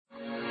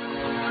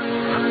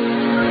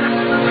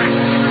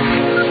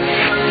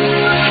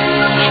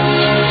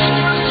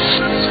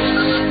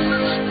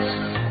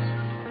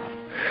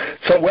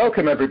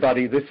Welcome,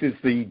 everybody. This is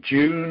the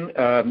June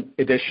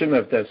edition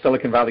of the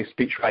Silicon Valley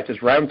Speechwriters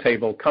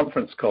Roundtable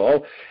conference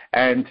call,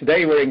 and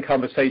today we're in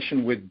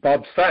conversation with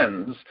Bob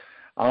Sands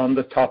on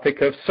the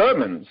topic of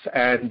sermons,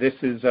 and this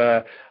is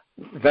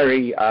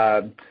very,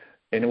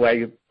 in a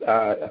way,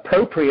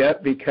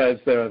 appropriate because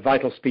the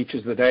Vital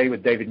Speeches of the Day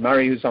with David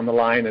Murray, who's on the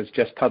line, has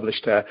just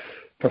published a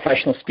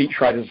Professional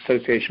Speechwriters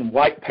Association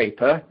white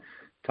paper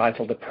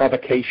titled The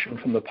Provocation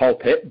from the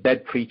Pulpit,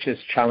 Dead Preachers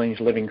Challenge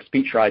Living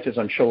Speechwriters.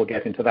 I'm sure we'll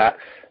get into that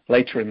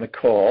later in the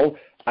call.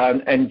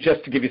 And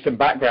just to give you some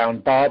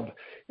background, Bob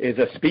is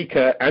a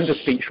speaker and a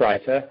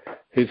speechwriter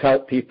who's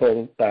helped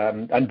people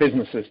and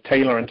businesses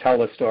tailor and tell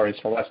their stories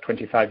for the last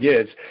 25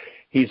 years.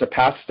 He's a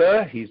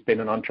pastor, he's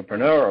been an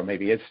entrepreneur, or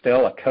maybe is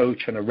still a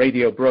coach and a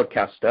radio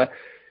broadcaster,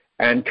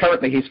 and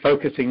currently he's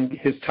focusing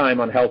his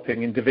time on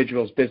helping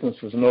individuals,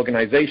 businesses, and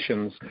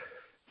organizations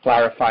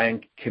clarify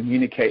and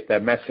communicate their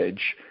message.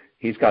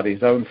 He's got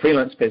his own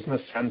freelance business,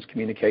 Sands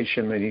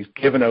Communication, and he's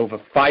given over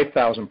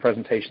 5,000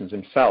 presentations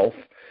himself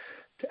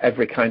to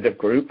every kind of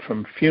group,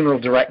 from funeral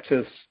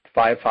directors,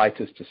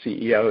 firefighters to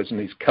CEOs, and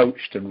he's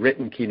coached and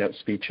written keynote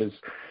speeches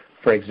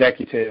for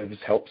executives,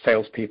 helped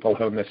salespeople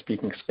hone their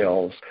speaking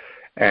skills.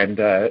 And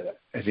as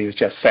he was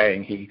just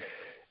saying,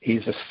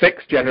 he's a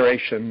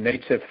sixth-generation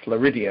native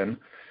Floridian,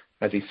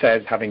 as he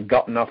says, having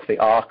gotten off the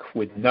ark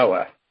with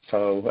Noah.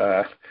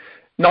 So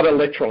not a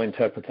literal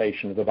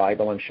interpretation of the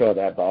Bible, I'm sure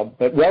there, Bob.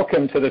 But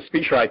welcome to the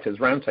Speechwriters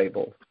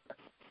Roundtable.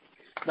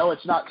 No,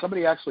 it's not.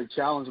 Somebody actually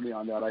challenged me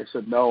on that. I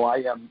said, no,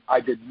 I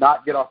did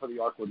not get off of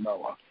the ark with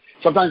Noah.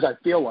 Sometimes I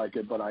feel like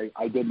it, but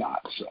I did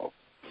not. So.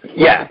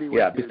 Yeah.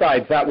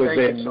 Besides, that was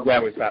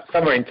where was that?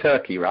 Somewhere in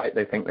Turkey, right?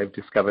 They think they've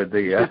discovered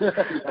the...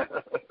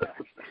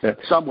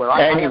 Somewhere.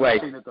 Anyway. I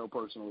haven't seen it, though,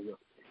 personally.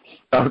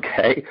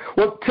 Okay.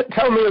 Well,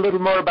 tell me a little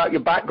more about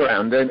your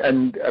background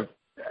and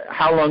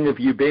how long have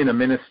you been a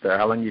minister?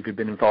 How long have you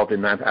been involved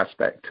in that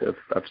aspect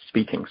of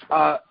speaking?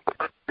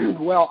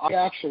 Well, I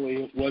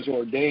actually was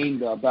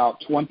ordained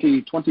about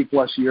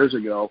 20-plus years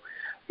ago,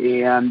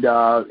 and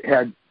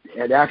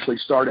had actually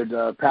started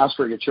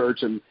pastoring a church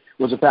and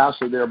was a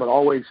pastor there, but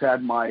always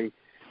had my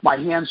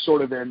hands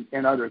sort of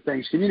in other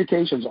things.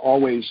 Communications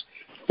always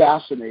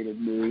fascinated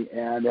me,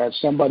 and as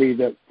somebody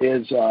that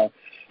is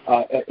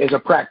a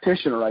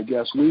practitioner, I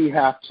guess, we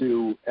have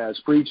to, as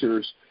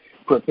preachers,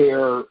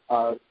 prepare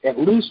at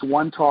least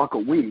one talk a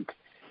week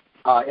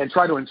and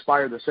try to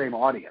inspire the same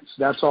audience.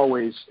 That's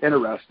always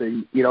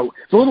interesting. You know,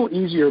 it's a little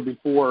easier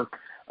before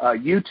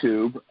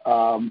YouTube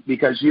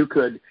because you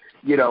could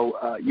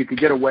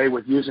get away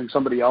with using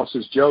somebody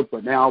else's joke,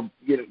 but now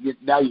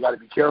now you got to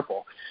be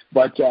careful.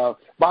 But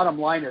bottom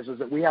line is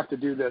that we have to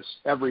do this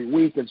every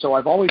week, and so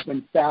I've always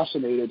been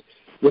fascinated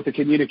with the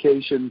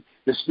communication,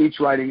 the speech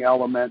writing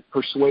element,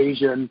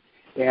 persuasion,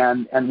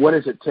 and what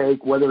does it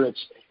take, whether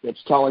it's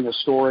telling a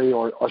story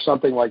or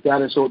something like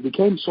that. And so it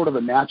became sort of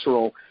a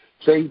natural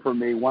thing for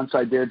me. Once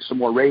I did some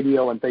more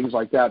radio and things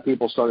like that,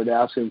 people started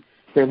asking,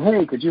 saying,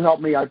 hey, could you help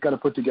me? I've got to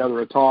put together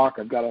a talk.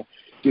 I've got to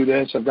do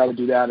this. I've got to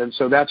do that. And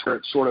so that's where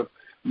it sort of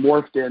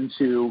morphed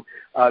into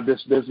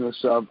this business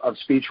of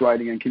speech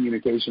writing and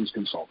communications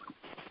consulting.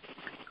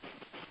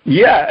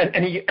 Yeah,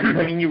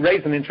 and you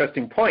raise an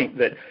interesting point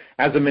that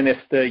as a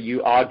minister,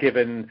 you are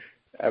given,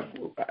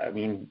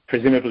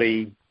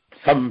 presumably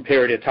some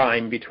period of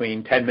time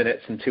between 10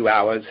 minutes and 2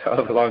 hours,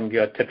 however long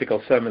your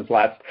typical sermons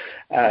last.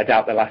 I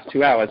doubt they last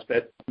 2 hours,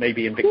 but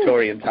maybe in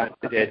Victorian times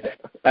they did.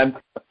 And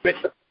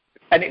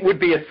it would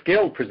be a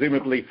skill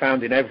presumably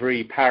found in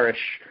every parish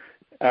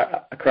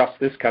across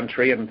this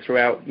country and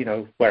throughout,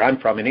 where I'm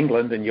from in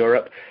England and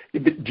Europe.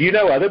 Do you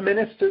know other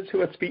ministers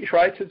who are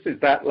speechwriters? Is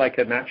that like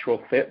a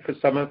natural fit for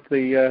some of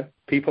the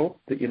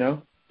people that you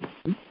know?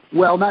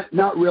 Well,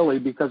 not really,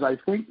 because I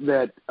think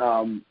that,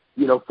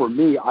 for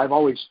me, I've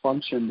always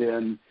functioned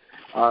in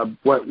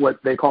what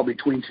they call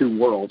between two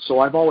worlds. So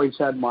I've always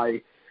had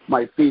my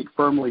feet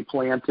firmly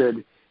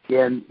planted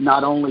in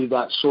not only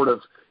that sort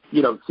of,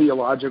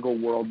 theological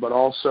world, but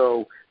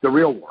also the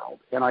real world.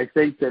 And I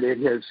think that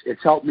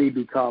it's helped me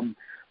become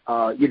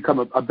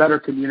a better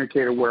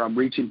communicator where I'm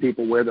reaching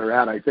people where they're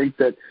at. I think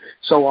that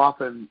so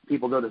often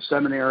people go to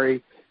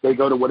seminary, they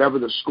go to whatever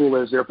the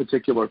school is, their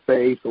particular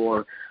faith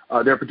or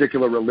their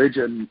particular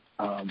religion,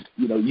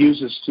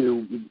 uses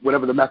to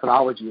whatever the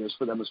methodology is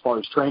for them as far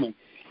as training.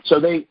 So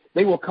they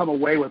will come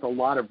away with a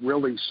lot of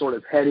really sort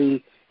of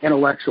heady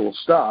intellectual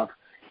stuff.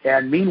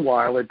 And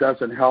meanwhile, it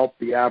doesn't help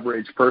the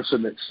average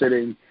person that's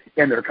sitting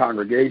in their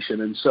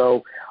congregation. And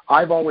so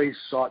I've always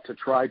sought to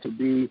try to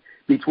be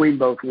between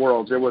both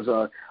worlds. There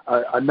was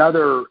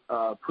another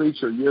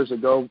preacher years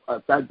ago,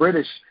 that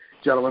British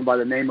gentleman by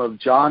the name of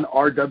John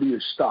R.W.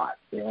 Stott.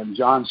 And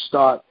John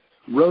Stott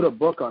wrote a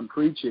book on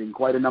preaching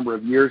quite a number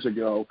of years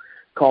ago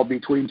called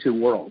Between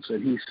Two Worlds.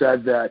 And he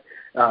said that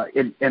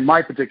in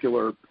my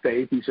particular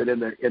faith, he said in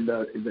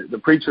the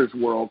preacher's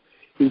world,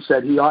 he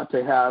said he ought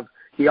to have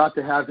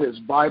his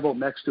Bible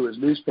next to his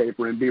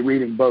newspaper and be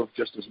reading both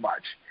just as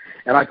much.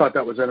 And I thought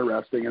that was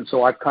interesting. And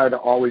so I've kind of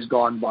always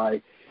gone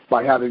by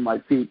having my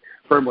feet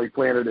firmly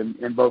planted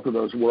in both of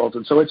those worlds.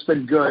 And so it's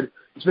been good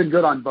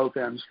good on both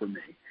ends for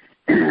me.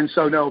 And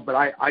so, no, but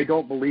I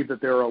don't believe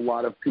that there are a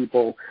lot of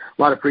people,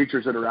 a lot of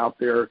preachers that are out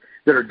there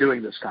that are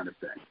doing this kind of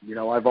thing.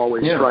 I've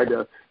always tried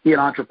to be an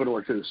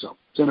entrepreneur too. So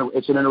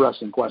it's an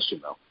interesting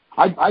question, though.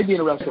 I'd be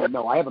interested to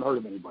know. I haven't heard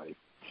of anybody.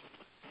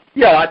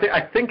 Yeah,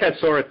 I think I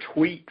saw a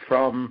tweet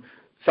from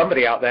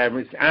somebody out there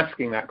was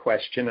asking that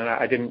question, and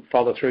I didn't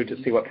follow through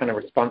to see what kind of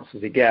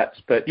responses he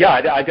gets. But yeah,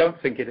 I don't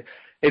think it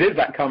is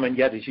that common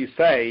yet. As you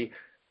say,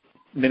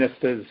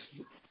 ministers,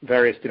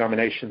 various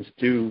denominations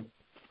do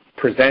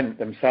present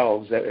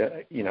themselves,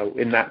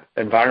 in that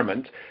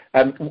environment.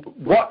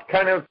 What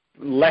kind of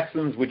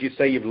lessons would you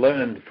say you've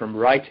learned from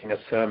writing a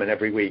sermon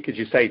every week, as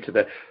you say,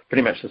 to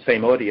pretty much the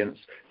same audience,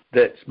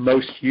 that's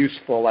most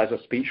useful as a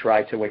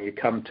speechwriter when you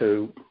come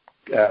to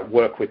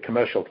work with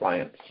commercial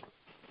clients?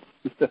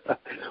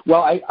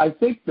 Well, I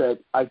think that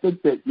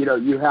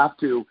you have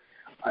to.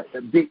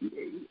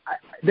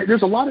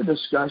 There's a lot of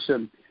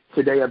discussion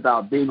today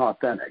about being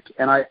authentic,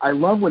 and I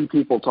love when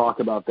people talk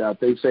about that.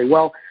 They say,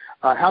 "Well,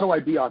 how do I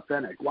be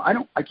authentic?" Well,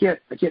 I can't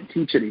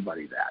teach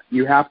anybody that.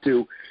 You have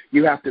to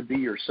be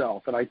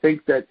yourself, and I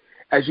think that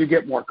as you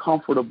get more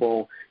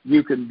comfortable,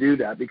 you can do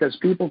that because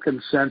people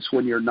can sense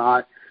when you're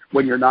not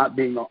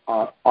being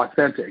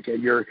authentic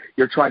and you're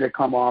trying to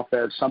come off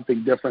as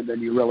something different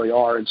than you really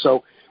are. And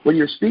so when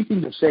you're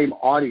speaking to the same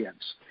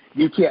audience,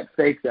 you can't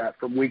fake that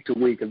from week to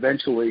week.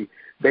 Eventually,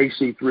 they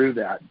see through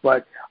that.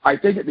 But I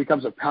think it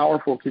becomes a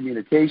powerful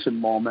communication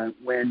moment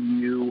when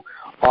you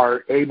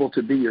are able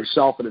to be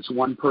yourself and it's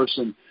one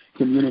person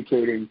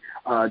communicating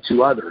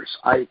to others.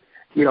 I'll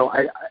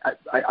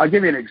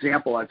give you an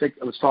example. I think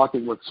I was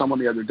talking with someone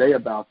the other day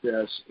about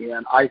this,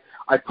 and I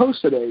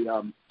posted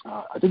I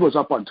think it was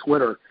up on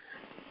Twitter.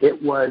 It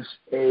was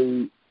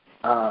a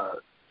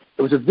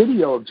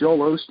video of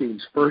Joel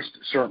Osteen's first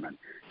sermon.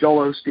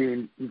 Joel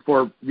Osteen,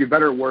 for you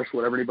better or worse,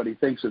 whatever anybody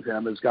thinks of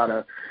him, has got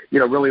a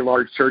really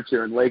large church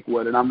there in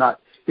Lakewood, and I'm not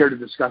here to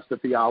discuss the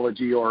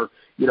theology or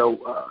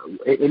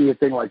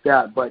anything like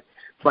that. But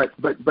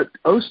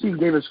Osteen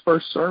gave his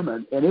first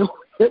sermon, and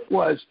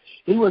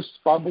he was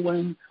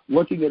fumbling,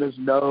 looking at his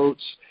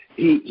notes.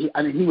 He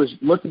was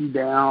looking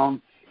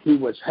down. He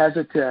was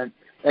hesitant,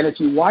 and if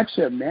you watch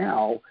him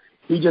now,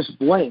 he just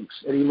blinks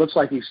and he looks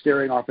like he's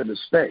staring off into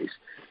space.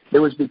 It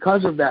was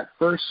because of that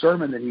first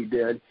sermon that he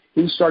did.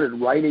 He started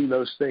writing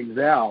those things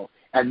out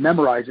and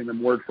memorizing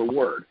them word for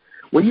word.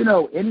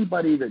 Well,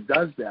 anybody that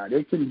does that,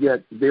 it can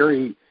get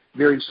very,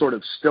 very sort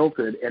of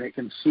stilted, and it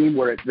can seem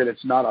that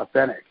it's not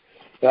authentic.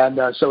 And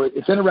so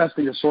it's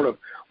interesting to sort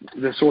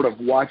of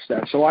watch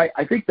that. So I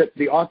think that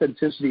the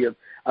authenticity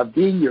of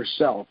being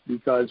yourself,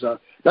 because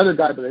another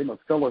guy by the name of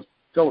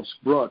Phillips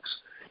Brooks,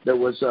 that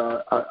was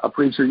a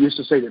preacher, used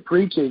to say that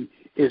preaching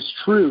is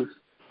truth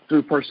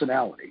through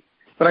personality.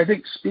 But I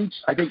think speech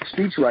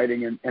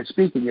writing and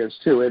speaking is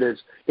too. It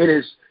is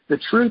the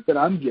truth that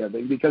I'm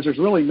giving, because there's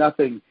really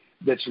nothing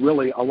that's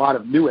really a lot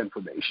of new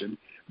information.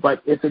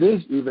 But if it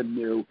is even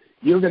new,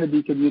 you're going to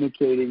be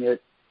communicating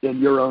it in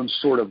your own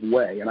sort of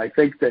way. And I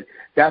think that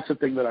that's the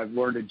thing that I've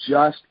learned, to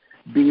just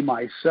be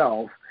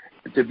myself,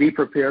 to be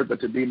prepared, but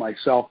to be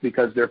myself,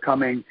 because they're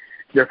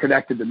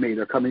connected to me.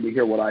 They're coming to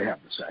hear what I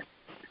have to say.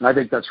 And I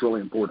think that's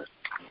really important.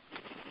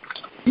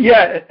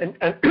 Yeah,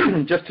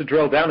 and just to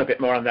drill down a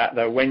bit more on that,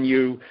 though, when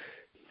you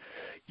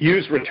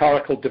use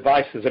rhetorical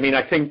devices,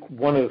 I think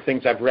one of the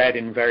things I've read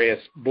in various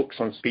books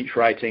on speech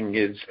writing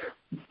is,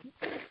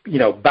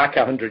 back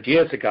 100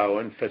 years ago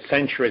and for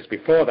centuries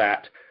before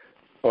that,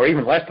 or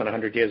even less than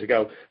 100 years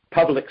ago,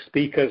 public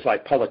speakers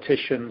like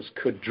politicians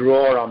could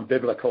draw on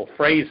biblical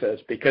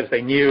phrases because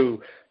they knew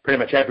pretty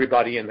much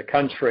everybody in the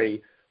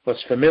country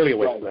was familiar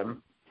with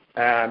them.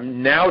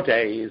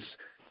 Nowadays,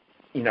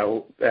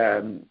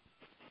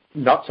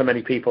 not so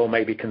many people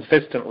maybe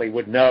consistently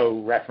would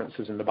know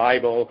references in the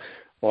Bible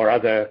or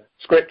other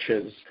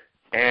scriptures.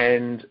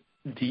 And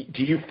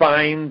do you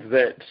find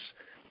that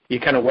you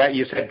kind of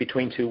you said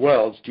between two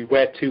worlds, do you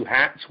wear two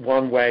hats,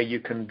 one where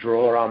you can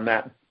draw on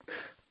that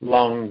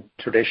long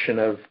tradition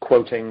of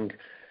quoting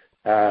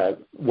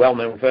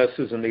well-known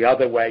verses, and the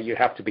other where you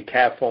have to be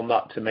careful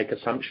not to make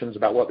assumptions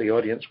about what the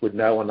audience would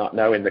know or not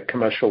know in the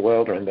commercial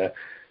world or in the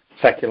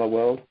secular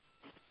world?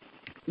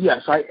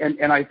 Yes,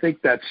 I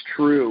think that's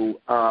true.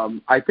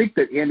 I think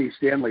that Andy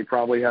Stanley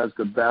probably has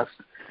the best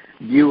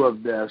view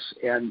of this,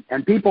 and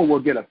people will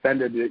get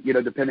offended,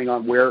 depending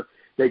on where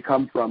they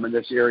come from in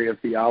this area of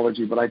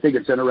theology. But I think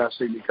it's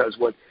interesting because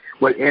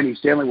what Andy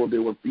Stanley will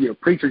do,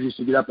 preachers used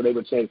to get up and they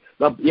would say,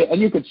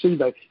 and you could see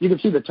the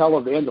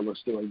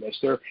televangelists doing this.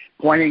 They're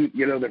pointing,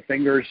 their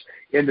fingers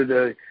into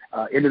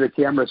the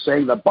camera,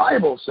 saying the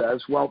Bible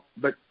says. Well,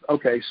 but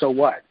okay, so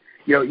what?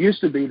 It used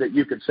to be that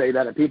you could say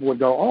that and people would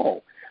go,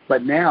 oh.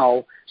 But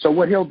now, so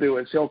what he'll do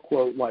is he'll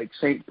quote like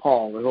St.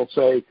 Paul, and he'll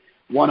say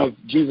one of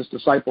Jesus'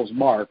 disciples,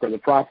 Mark, or the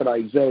prophet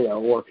Isaiah,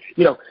 or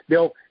he'll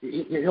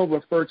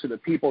refer to the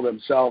people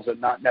themselves and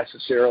not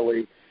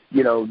necessarily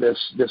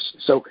this.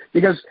 So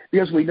because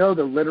we know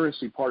the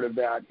literacy part of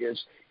that is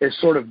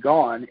sort of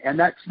gone, and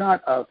it's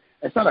not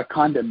a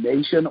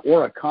condemnation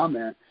or a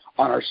comment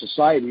on our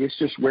society. It's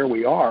just where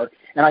we are,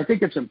 And I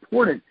think it's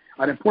important.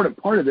 An important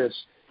part of this,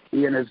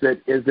 Ian, is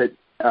that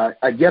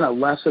again, a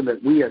lesson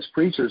that we as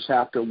preachers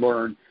have to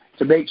learn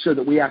to make sure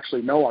that we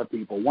actually know our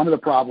people. One of the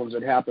problems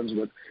that happens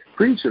with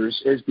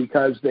preachers is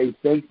because they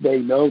think they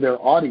know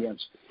their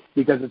audience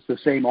because it's the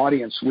same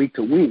audience week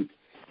to week.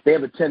 They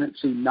have a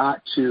tendency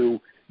not to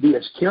be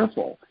as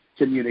careful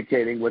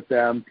communicating with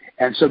them,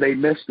 and so they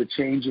miss the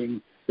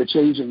changing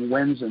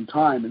winds and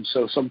time, and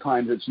so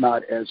sometimes it's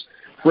not as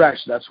fresh.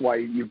 That's why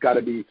you've got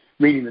to be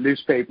reading the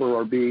newspaper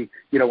or be,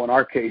 in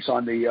our case,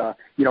 on the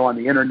on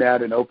the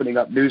internet and opening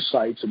up news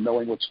sites and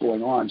knowing what's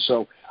going on.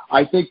 So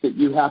I think that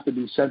you have to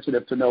be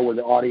sensitive to know where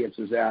the audience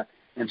is at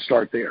and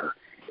start there,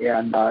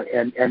 and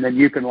then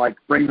you can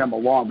bring them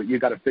along, but you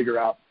got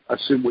to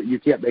assume what you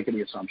can't make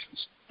any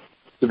assumptions.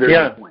 It's a very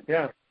good point.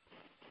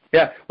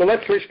 Yeah. Well,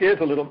 let's switch gears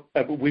a little.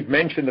 We've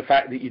mentioned the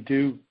fact that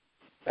you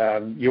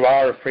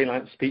are a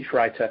freelance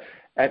speechwriter,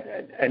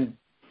 and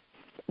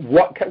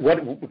what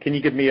can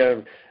you give me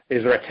is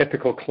there a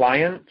typical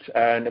client,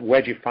 and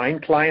where do you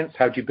find clients?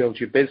 How do you build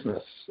your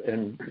business?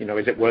 And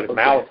is it word of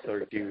mouth,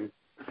 or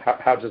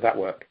how does that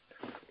work?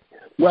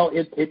 Well,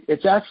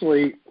 it's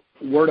actually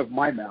word of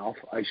my mouth,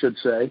 I should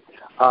say.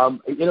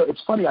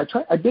 It's funny.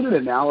 I did an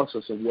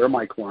analysis of where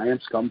my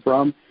clients come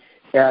from,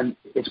 and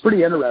it's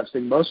pretty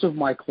interesting. Most of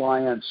my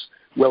clients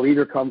will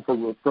either come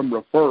from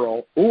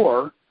referral,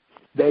 or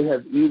they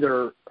have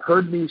either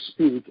heard me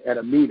speak at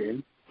a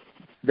meeting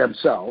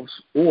themselves,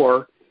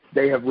 or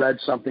they have read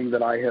something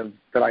that I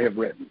have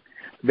written.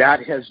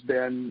 That has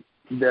been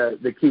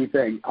the key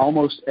thing.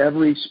 Almost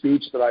every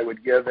speech that I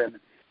would give in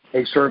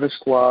a service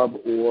club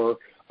or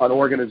an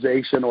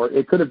organization, or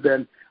it could have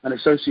been an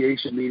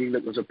association meeting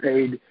that was a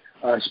paid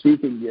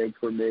speaking gig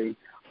for me,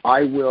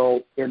 I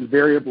will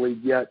invariably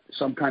get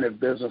some kind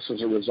of business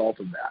as a result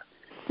of that,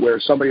 where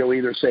somebody will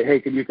either say, hey,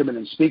 can you come in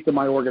and speak to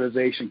my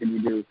organization? Can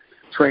you do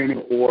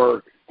training,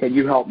 or can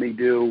you help me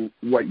do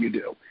what you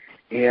do?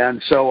 And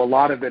so a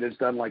lot of it is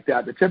done like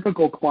that. The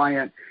typical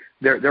client,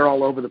 they're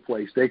all over the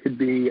place. They could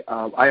be,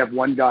 I have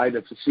one guy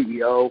that's a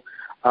CEO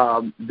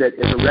that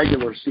is a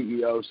regular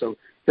CEO, so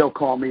he'll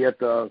call me at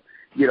the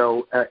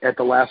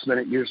last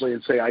minute usually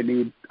and say, I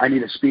need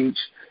a speech.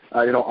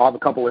 I'll have a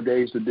couple of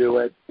days to do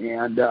it.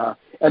 And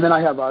then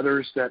I have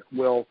others that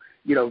will,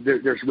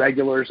 there's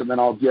regulars, and then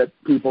I'll get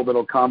people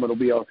that'll come. It'll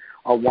be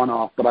a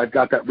one-off, but I've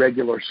got that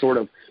regular sort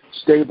of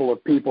stable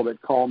of people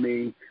that call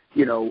me,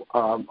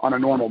 on a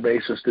normal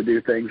basis to do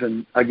things.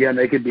 And again,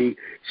 they could be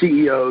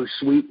CEOs,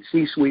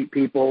 C-suite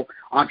people,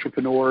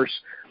 entrepreneurs.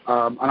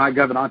 And I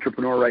have an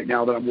entrepreneur right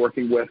now that I'm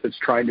working with that's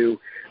trying to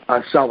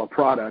sell a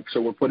product.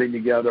 So we're putting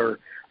together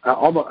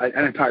almost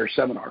an entire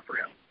seminar for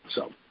him.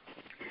 So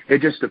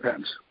it just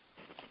depends.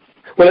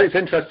 Well, it's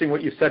interesting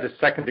what you said a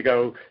second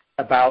ago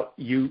about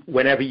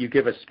whenever you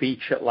give a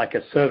speech at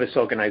a service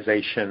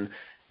organization,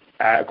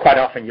 quite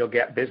often you'll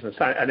get business.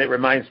 And it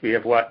reminds me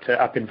of what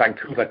up in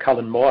Vancouver,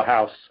 Cullen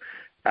Morehouse,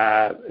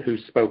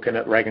 who's spoken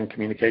at Reagan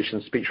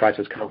Communications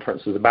Speechwriters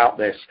Conferences about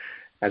this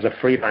as a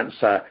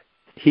freelancer,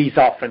 he's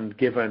often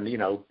given,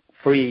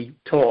 free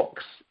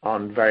talks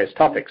on various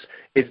topics.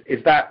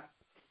 Is that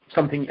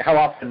something, how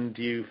often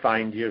do you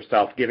find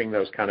yourself giving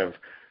those kind of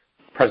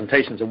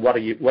presentations, and what are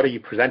you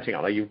presenting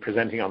on? Are you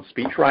presenting on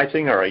speech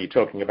writing, or are you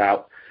talking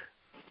about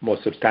more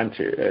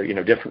substantive,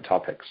 different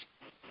topics?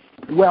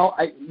 Well,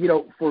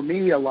 for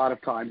me, a lot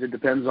of times it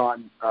depends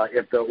on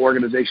if the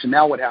organization.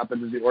 Now, what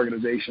happens is the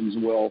organizations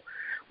will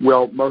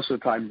most of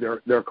the time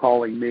they're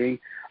calling me.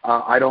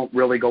 I don't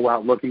really go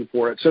out looking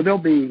for it, so there'll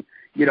be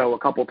a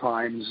couple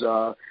times.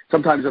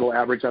 Sometimes it'll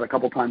average out a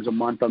couple times a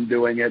month. I'm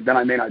doing it. Then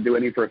I may not do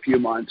any for a few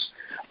months.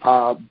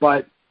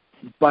 But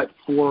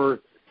for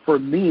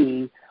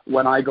me,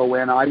 when I go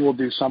in, I will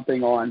do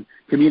something on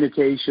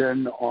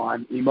communication,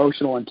 on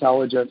emotional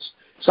intelligence,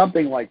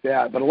 something like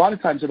that. But a lot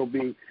of times it'll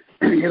be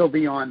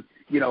on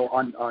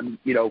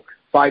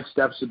 5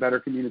 steps to better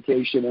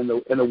communication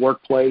in the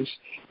workplace,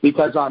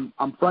 because I'm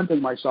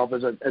fronting myself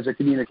as a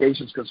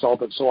communications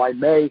consultant. So I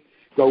may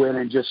go in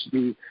and just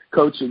be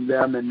coaching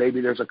them, and maybe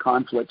there's a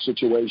conflict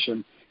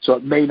situation. So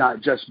it may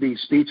not just be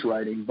speech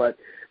writing, but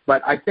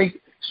I think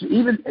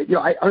even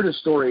I heard a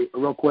story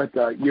real quick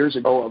years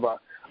ago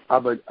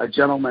of a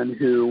gentleman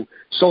who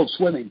sold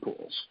swimming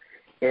pools.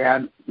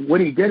 And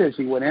what he did is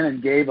he went in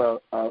and gave a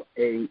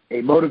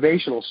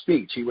motivational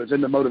speech. He was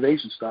into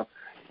motivation stuff.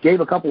 Gave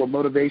a couple of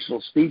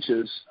motivational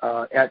speeches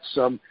at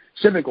some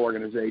civic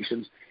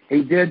organizations.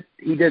 He did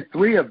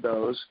 3 of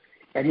those,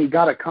 and he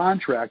got a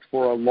contract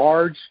for a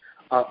large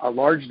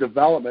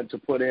development to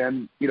put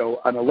in,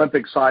 an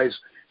Olympic-sized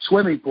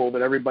swimming pool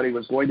that everybody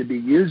was going to be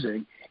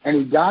using. And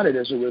he got it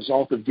as a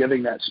result of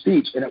giving that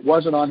speech, and it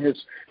wasn't on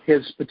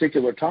his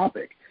particular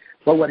topic.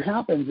 But what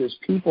happens is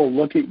people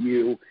look at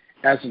you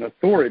as an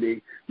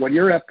authority. When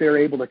you're up there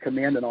able to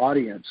command an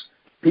audience,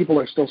 people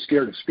are still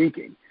scared of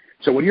speaking.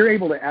 So when you're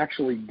able to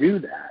actually do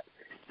that,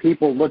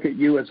 people look at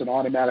you as an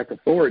automatic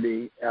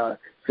authority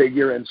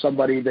figure and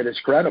somebody that is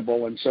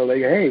credible. And so they,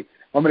 hey,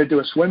 I'm going to do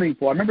a swimming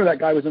pool. I remember that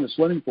guy was in the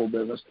swimming pool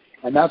business,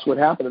 and that's what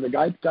happened. And the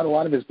guy got a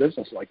lot of his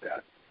business like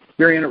that.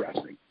 Very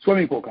interesting.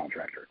 Swimming pool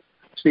contractor.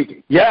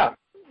 speaking. Yeah.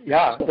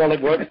 Well,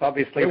 it works,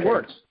 obviously. It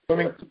works.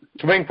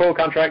 Swimming pool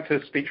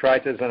contractors,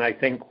 speechwriters, and I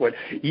think what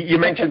you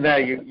mentioned there,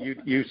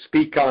 you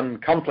speak on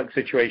conflict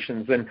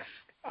situations, and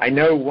I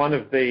know one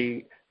of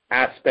the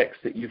aspects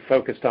that you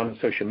focused on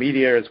social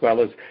media as well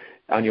as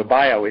on your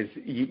bio is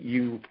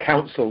you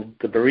counseled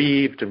the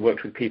bereaved and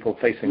worked with people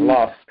facing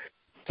loss.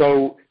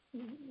 So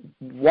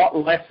what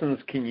lessons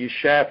can you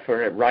share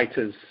for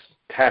writers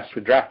tasked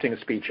with drafting a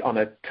speech on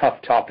a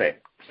tough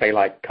topic, say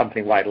like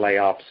company-wide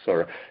layoffs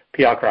or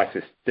PR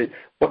crisis? Do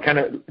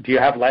you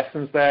have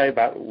lessons there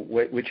about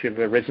which have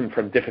arisen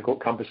from difficult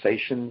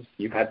conversations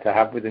you've had to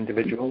have with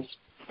individuals?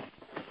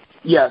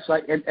 Yes,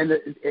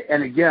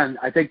 and again,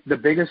 I think the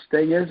biggest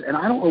thing is, and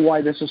I don't know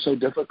why this is so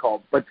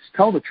difficult, but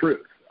tell the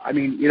truth. I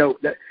mean,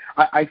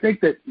 I think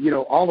that,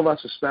 all of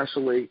us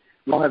especially,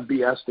 we all have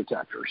BS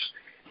detectors.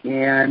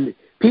 And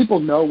people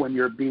know when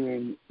you're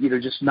being,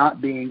 just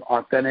not being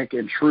authentic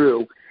and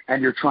true,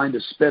 and you're trying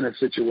to spin a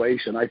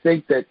situation. I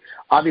think that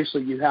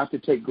obviously you have to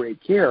take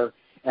great care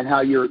in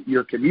how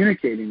you're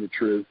communicating the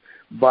truth.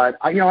 But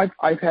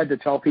I've had to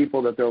tell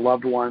people that their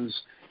loved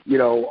ones,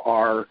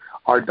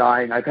 are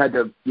dying. I've had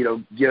to,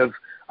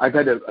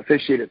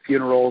 officiate at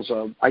funerals.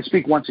 I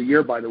speak once a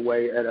year, by the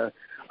way,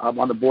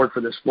 on the board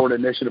for this Florida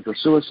Initiative for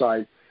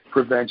Suicide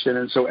Prevention,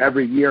 and so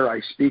every year I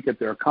speak at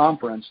their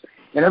conference,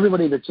 and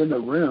everybody that's in the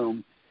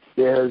room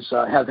has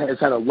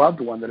had a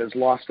loved one that has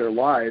lost their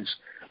lives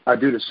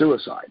due to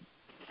suicide.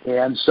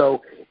 And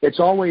so it's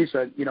always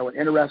an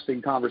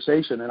interesting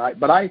conversation. And I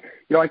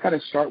kind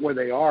of start where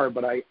they are,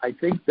 but I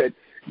think that,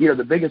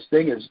 the biggest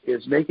thing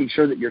is making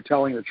sure that you're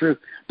telling the truth.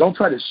 Don't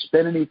try to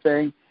spin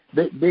anything.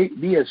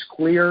 Be as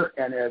clear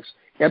and as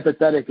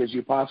empathetic as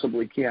you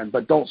possibly can,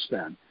 but don't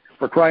spin.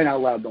 For crying out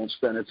loud, don't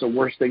spin. It's the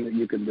worst thing that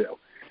you can do,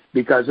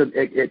 because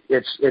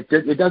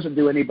it doesn't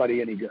do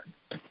anybody any good.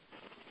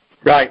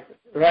 Right.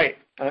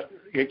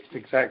 It's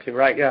exactly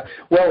right. Yeah.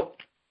 Well,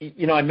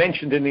 I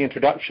mentioned in the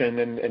introduction,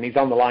 and he's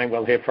on the line.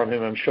 We'll hear from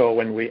him, I'm sure,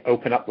 when we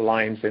open up the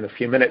lines in a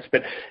few minutes.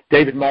 But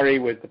David Murray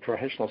with the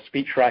Professional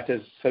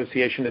Speechwriters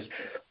Association has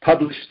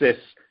published this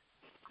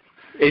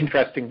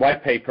interesting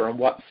white paper on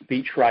what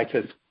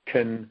speechwriters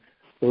can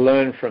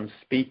learn from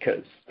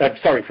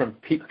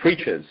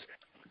preachers.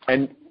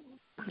 And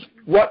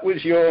what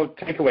was your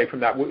takeaway from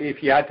that?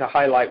 If you had to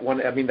highlight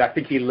one, I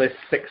think he lists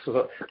six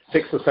or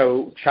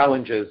so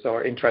challenges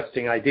or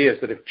interesting ideas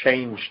that have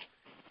changed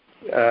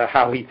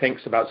how he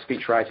thinks about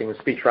speechwriting and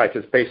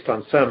speechwriters based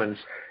on sermons.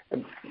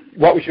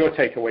 What was your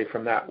takeaway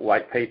from that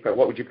white paper?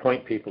 What would you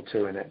point people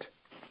to in it?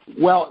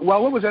 Well,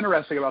 what was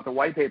interesting about the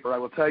white paper, I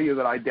will tell you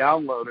that I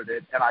downloaded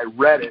it and I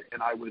read it,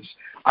 and I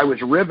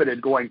was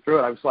riveted going through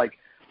it. I was like,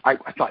 I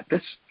thought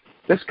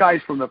this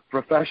guy's from the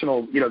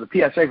professional, the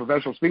PSA,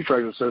 Professional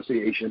Speechwriters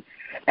Association,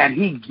 and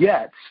he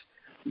gets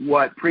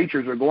what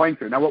preachers are going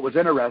through. Now, what was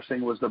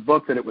interesting was the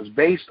book that it was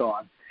based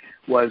on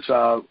was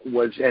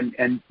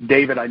and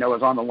David, I know,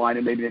 is on the line,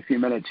 and maybe in a few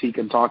minutes he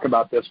can talk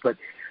about this, but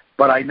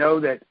I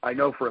know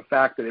for a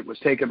fact that it was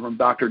taken from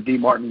Dr. D.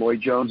 Martin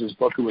Lloyd-Jones'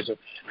 book, who was a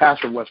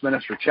pastor of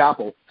Westminster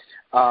Chapel,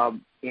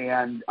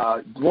 and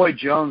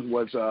Lloyd-Jones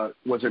was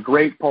a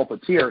great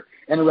pulpiteer.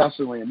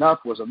 Interestingly enough,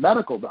 was a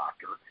medical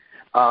doctor,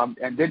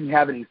 and didn't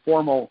have any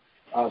formal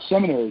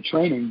seminary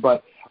training.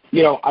 But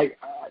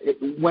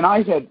when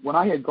I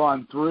had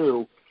gone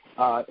through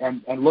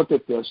and looked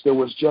at this, there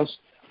was just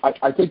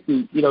I think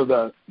the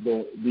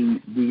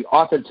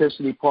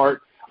authenticity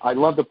part. I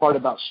love the part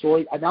about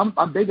story.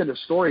 I'm big into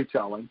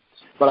storytelling,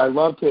 but I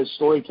love his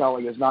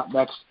storytelling is not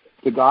next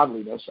to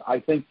godliness.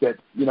 I think that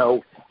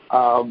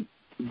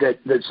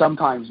that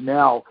sometimes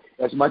now,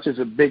 as much as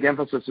a big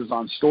emphasis is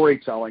on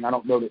storytelling, I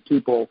don't know that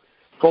people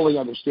fully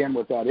understand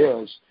what that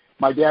is.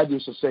 My dad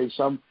used to say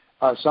some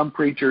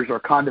preachers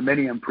are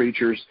condominium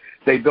preachers.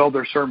 They build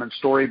their sermon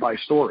story by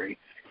story.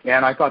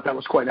 And I thought that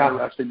was quite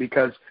interesting,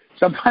 because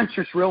sometimes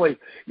it's really,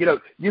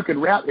 you can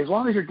wrap, as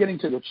long as you're getting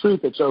to the truth,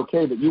 it's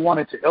okay, but you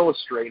want it to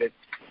illustrate it.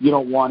 You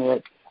don't want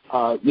it,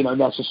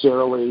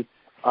 necessarily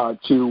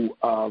to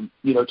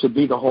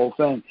be the whole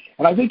thing.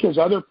 And I think his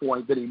other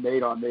point that he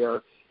made on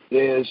there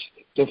is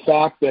the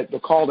fact that the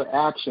call to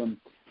action,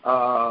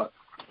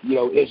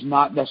 is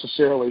not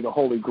necessarily the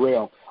Holy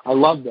Grail. I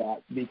love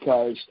that,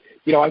 because,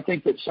 I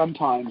think that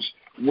sometimes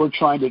we're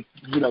trying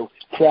to,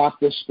 craft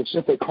this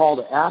specific call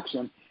to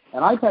action.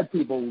 And I've had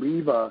people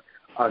leave a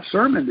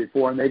sermon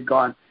before, and they've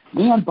gone,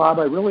 man, Bob,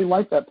 I really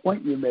like that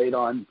point you made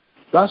on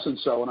thus and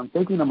so. And I'm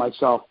thinking to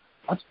myself,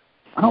 I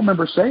don't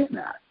remember saying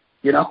that,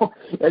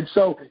 And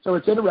so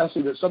it's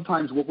interesting that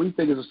sometimes what we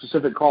think is a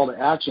specific call to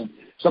action,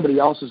 somebody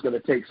else is going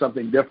to take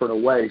something different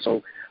away.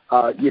 So,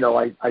 I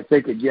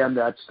think, again,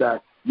 that's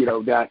that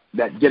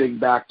getting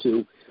back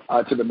to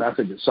the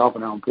message itself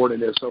and how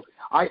important it is. So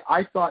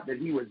I thought that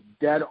he was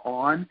dead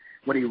on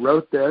when he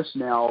wrote this.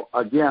 Now,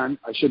 again,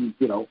 I shouldn't,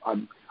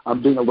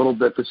 I'm being a little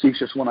bit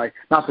facetious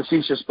not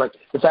facetious, but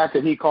the fact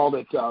that he called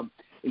it,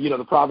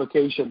 the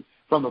provocation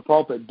from the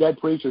pulpit, Dead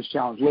Preachers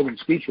Challenge Living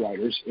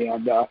Speechwriters,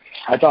 and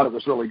I thought it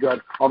was really good.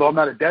 Although I'm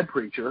not a dead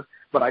preacher,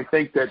 But I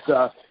think that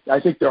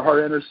there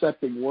are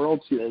intersecting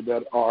worlds here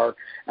that are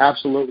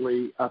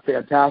absolutely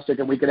fantastic,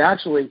 and we can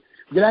actually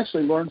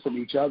learn from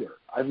each other.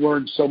 I've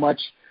learned so much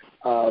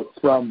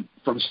from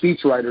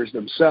speechwriters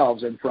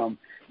themselves, and from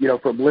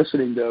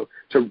listening to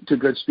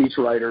good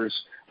speechwriters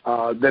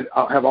that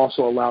have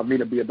also allowed me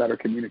to be a better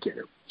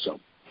communicator. So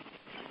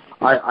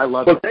I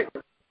love it.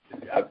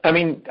 I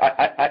mean,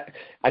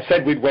 I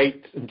said we'd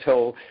wait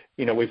until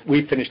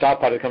we've finished our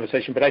part of the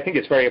conversation, but I think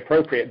it's very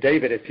appropriate,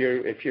 David. If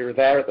you're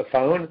there at the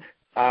phone,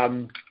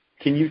 can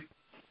you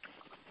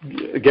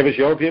give us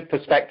your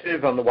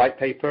perspective on the white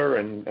paper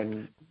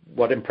and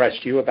what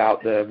impressed you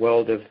about the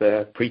world of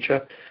the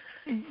preacher?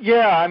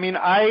 Yeah, I mean,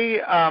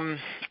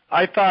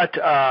 I thought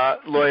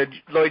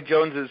Lloyd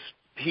Jones's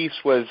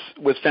piece was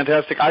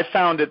fantastic. I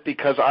found it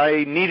because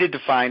I needed to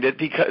find it,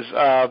 because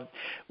so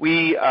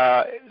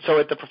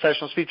at the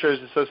Professional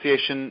Speechwriters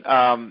Association,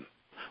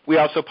 we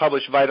also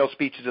publish Vital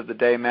Speeches of the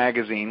Day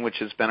magazine, which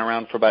has been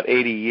around for about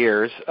 80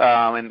 years,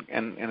 and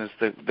is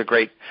the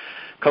great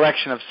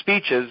collection of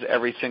speeches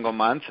every single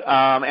month.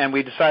 And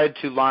we decided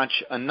to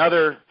launch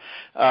another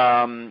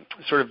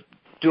sort of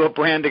do a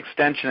brand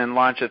extension and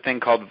launch a thing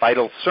called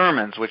Vital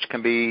Sermons, which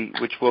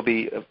will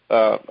be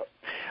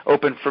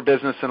open for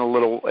business in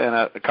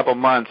a couple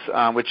months.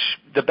 Which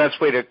the best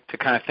way to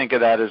kind of think of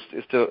that is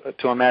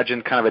to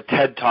imagine kind of a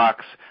TED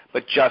Talks,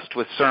 but just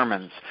with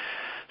sermons.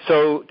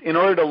 So in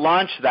order to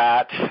launch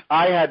that,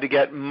 I had to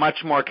get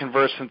much more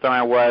conversant than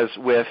I was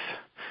with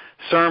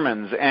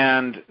sermons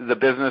and the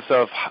business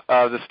of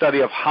the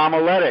study of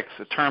homiletics,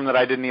 a term that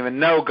I didn't even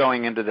know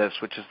going into this,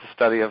 which is the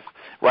study of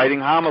writing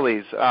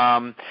homilies.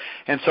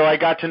 And so I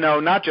got to know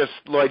not just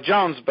Lloyd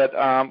Jones, but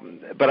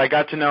I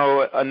got to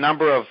know a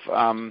number of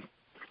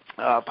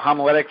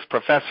homiletics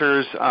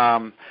professors,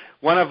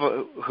 one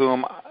of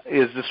whom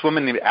is this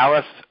woman named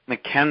Alice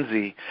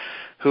McKenzie,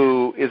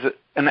 who is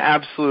an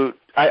absolute.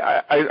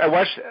 I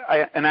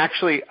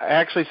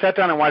actually sat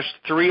down and watched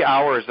 3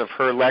 hours of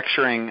her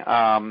lecturing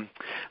on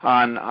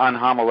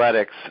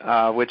homiletics,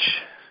 which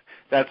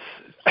that's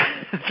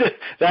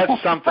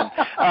something.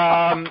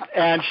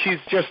 And she's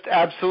just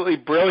absolutely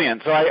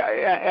brilliant. So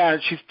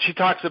she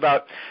talks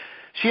about.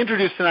 She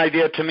introduced an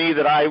idea to me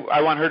that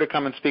I want her to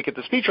come and speak at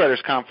the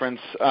Speechwriters Conference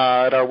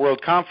at our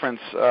World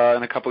Conference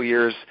in a couple of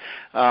years.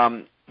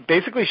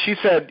 Basically, she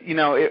said,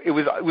 it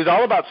was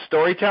all about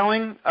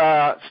storytelling.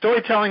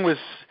 Storytelling was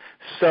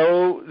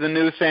so the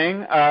new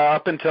thing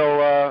up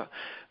until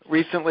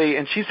recently,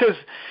 and she says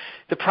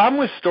the problem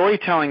with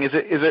storytelling is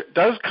it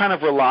does kind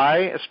of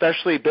rely,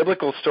 especially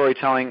biblical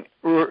storytelling,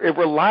 it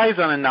relies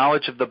on a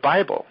knowledge of the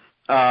Bible,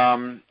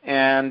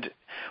 and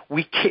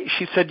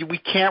she said we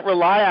can't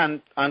rely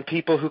on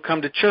people who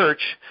come to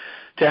church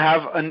to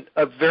have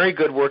a very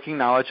good working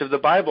knowledge of the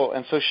Bible.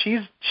 And so she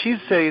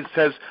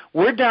says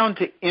we're down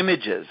to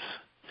images.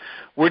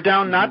 We're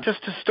down not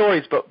just to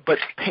stories, but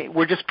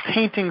we're just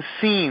painting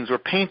scenes. We're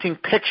painting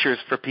pictures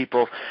for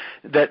people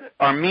that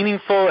are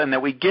meaningful and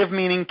that we give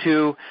meaning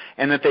to,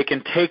 and that they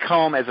can take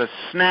home as a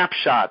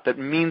snapshot that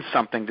means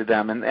something to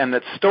them, and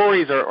that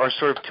stories are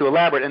sort of too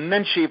elaborate. And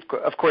then she,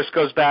 of course,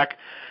 goes back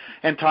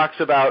and talks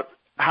about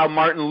how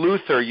Martin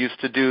Luther used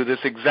to do this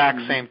exact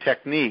same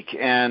technique,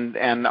 and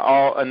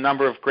a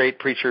number of great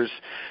preachers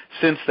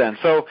since then.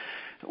 So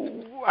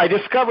I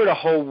discovered a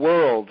whole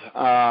world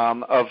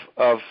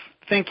of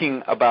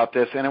thinking about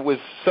this, and it was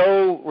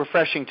so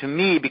refreshing to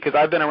me because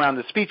I've been around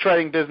the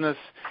speechwriting business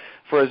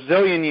for a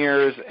zillion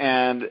years,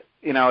 and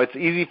it's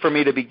easy for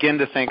me to begin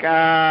to think,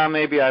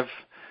 maybe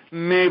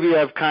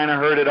I've kind of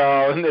heard it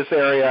all in this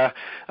area,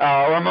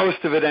 or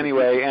most of it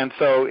anyway. And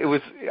so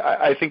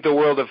I think the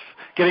world of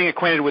getting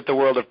acquainted with the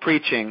world of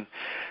preaching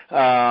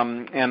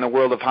and the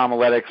world of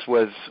homiletics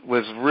was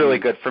really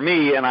good for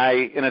me, and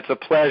it's a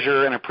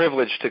pleasure and a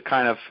privilege to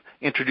kind of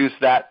introduce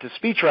that to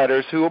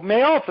speechwriters who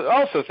may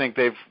also think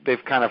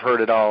they've kind of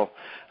heard it all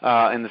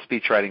in the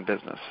speechwriting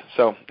business.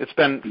 So it's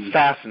been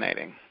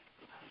fascinating.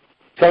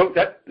 So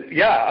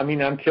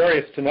I'm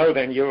curious to know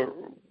then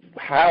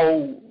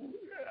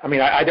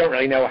I don't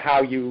really know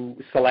how you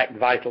select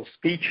vital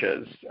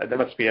speeches. There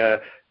must be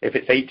if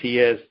it's 80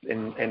 years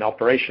in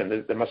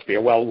operation, there must be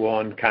a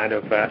well-worn kind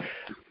of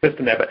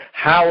system there. But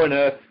how on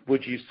earth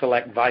would you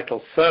select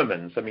vital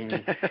sermons? I mean,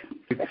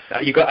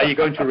 are you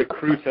going to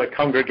recruit a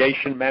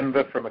congregation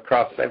member from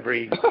across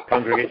every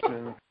congregation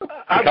in the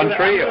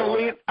country?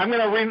 I'm going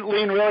to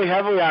lean really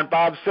heavily on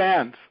Bob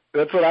Sands.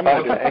 That's what I'm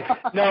going to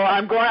do. No,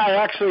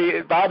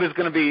 Bob is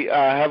going to be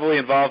heavily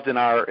involved in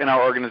our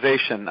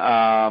organization,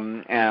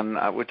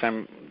 and which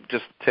I'm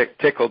just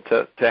tickled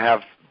to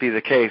have be the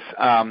case,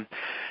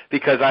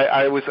 because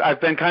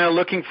I've been kind of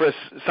looking for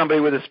somebody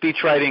with a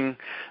speechwriting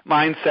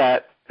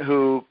mindset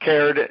who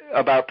cared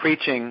about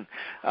preaching,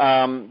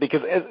 partly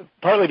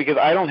because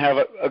I don't have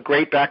a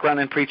great background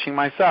in preaching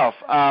myself.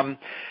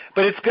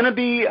 But it's going to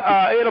be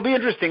it'll be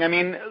interesting. I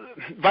mean,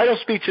 vital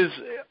speeches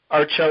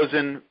are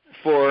chosen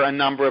for a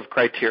number of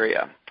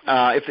criteria.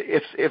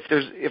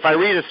 If I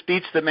read a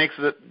speech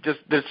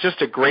that's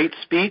just a great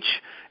speech,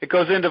 it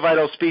goes into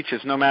vital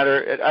speeches. No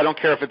matter, I don't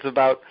care if it's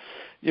about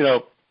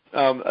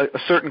a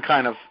certain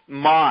kind of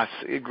moss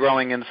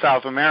growing in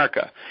South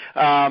America.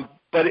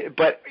 But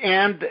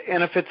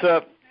if it's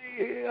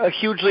a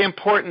hugely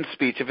important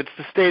speech, if it's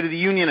the State of the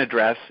Union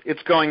address,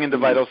 it's going into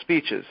vital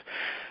speeches.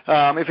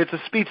 If it's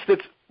a speech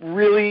that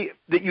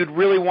you'd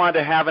really want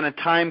to have in a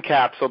time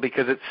capsule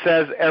because it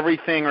says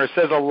everything or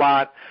says a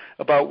lot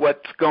about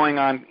what's going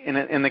on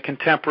in the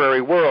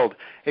contemporary world,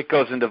 it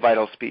goes into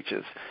vital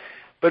speeches.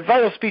 But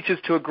vital speeches,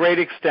 to a great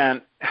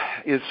extent,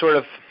 is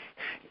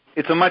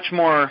it's a much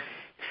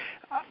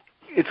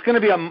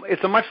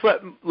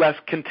less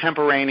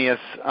contemporaneous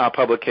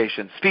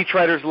publication.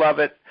 Speechwriters love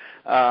it,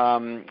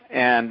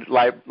 and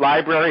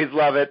libraries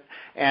love it,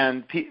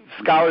 and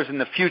scholars in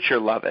the future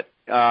love it.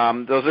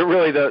 Those are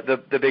really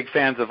the big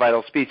fans of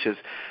vital speeches.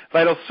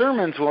 Vital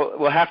sermons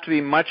will have to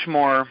be much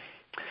more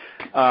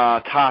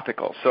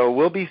topical. So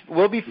we'll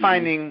be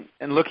finding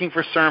and looking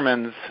for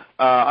sermons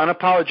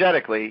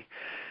unapologetically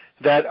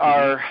that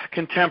are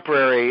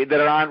contemporary, that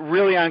are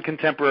really on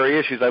contemporary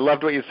issues. I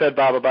loved what you said,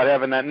 Bob, about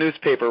having that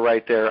newspaper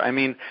right there. I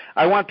mean,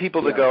 I want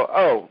people to go,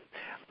 oh,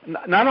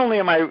 not only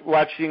am I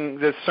watching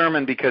this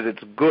sermon because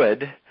it's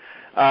good,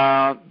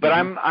 but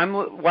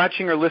I'm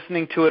watching or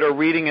listening to it or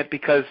reading it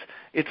because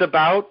it's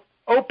about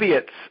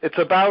opiates. It's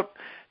about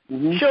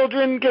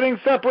children getting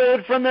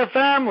separated from their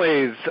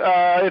families.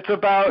 It's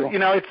about,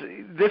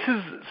 this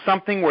is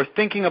something we're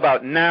thinking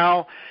about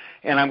now,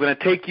 and I'm going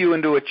to take you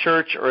into a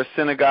church or a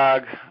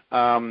synagogue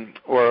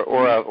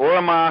or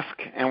a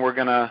mosque, and we're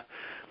going to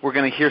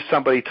hear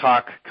somebody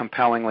talk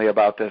compellingly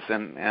about this,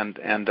 and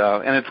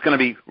it's going to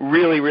be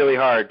really, really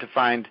hard to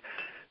find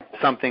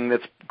something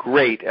that's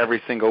great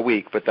every single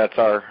week, but that's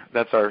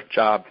our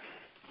job.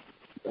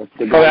 That's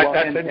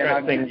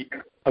interesting.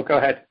 Go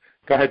ahead.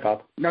 Go ahead,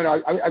 Bob.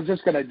 No, I'm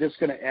just going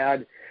to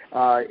add,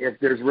 if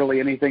there's really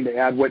anything to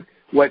add, what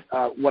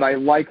I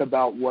like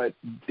about what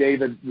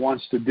David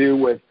wants to do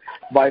with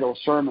Vital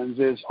Sermons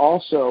is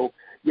also,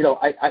 I'm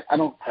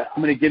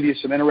going to give you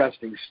some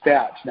interesting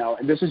stats now,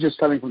 and this is just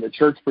coming from the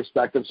church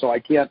perspective, so I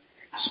can't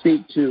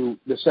speak to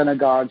the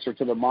synagogues or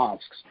to the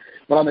mosques.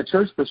 But on the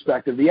church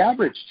perspective, the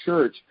average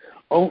church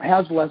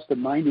has less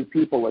than 90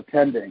 people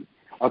attending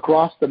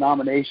across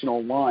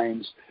denominational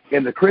lines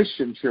in the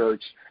Christian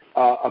church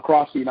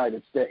across the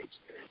United States.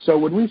 So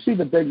when we see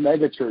the big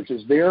mega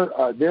churches, they're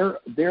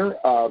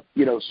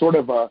sort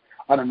of an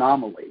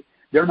anomaly.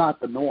 They're not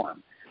the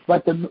norm.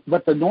 But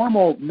the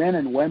normal men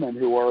and women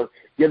who are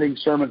giving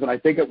sermons, and I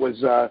think it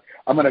was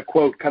I'm going to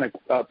quote, kind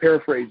of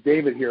paraphrase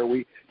David here.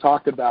 We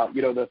talked about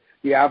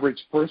the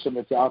average person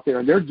that's out there,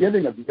 and they're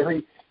giving a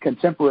very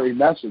contemporary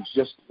message,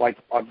 just like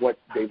on what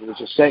David was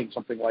just saying,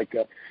 something like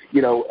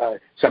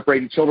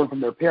separating children from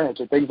their parents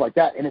or things like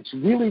that, and it's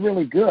really,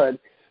 really good.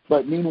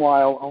 But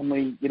meanwhile,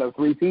 only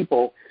 3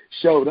 people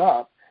showed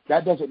up.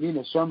 That doesn't mean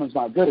the sermon's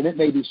not good, and it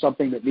may be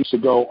something that needs to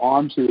go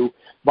on to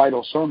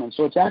Vital Sermons.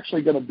 So it's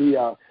actually going to be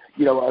a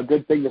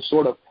good thing to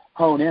sort of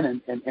hone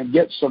in and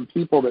get some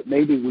people that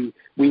maybe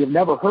we have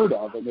never heard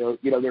of, and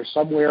they're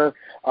somewhere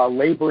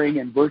laboring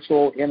in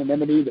virtual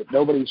anonymity that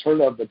nobody's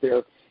heard of, but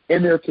they're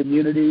in their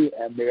community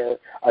and they're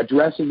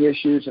addressing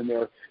issues, and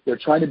they're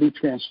trying to be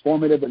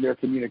transformative in their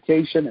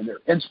communication, and they're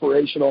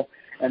inspirational,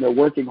 and they're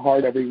working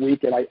hard every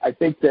week. And I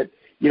think that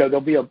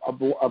there'll be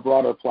a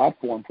broader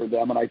platform for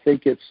them, and I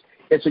think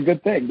it's a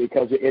good thing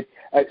because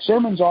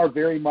sermons are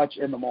very much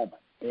in the moment.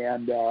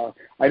 And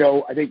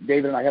I think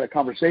David and I had a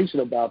conversation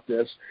about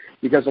this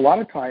because a lot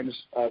of times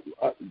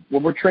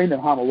when we're trained in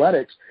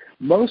homiletics,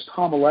 most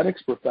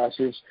homiletics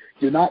professors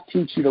do not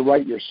teach you to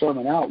write your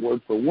sermon out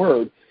word for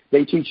word.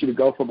 They teach you to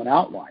go from an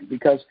outline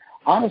because,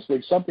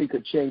 honestly, something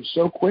could change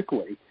so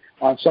quickly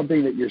on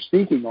something that you're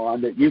speaking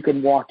on that you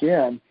can walk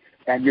in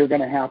and you're going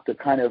to have to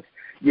kind of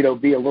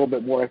be a little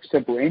bit more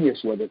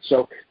extemporaneous with it.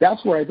 So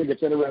that's where I think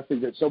it's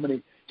interesting that so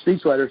many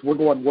speechwriters, we're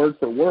going word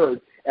for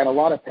word, and a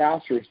lot of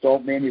pastors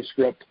don't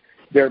manuscript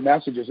their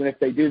messages, and if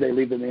they do, they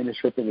leave the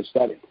manuscript in the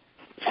study.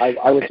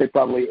 I would say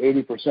probably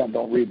 80%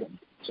 don't read them.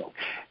 So.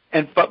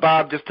 And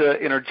Bob, just to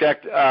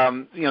interject,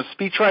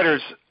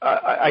 speechwriters.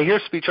 I hear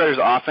speechwriters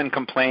often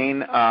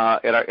complain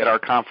at our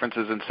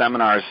conferences and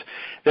seminars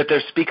that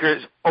their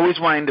speakers always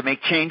wanting to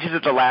make changes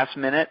at the last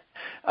minute.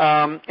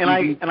 I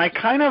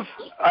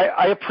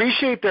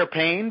appreciate their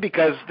pain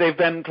because they've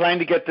been trying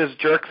to get this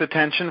jerk's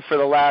attention for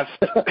the last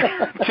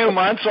 2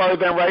 months while they've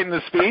been writing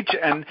the speech,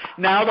 and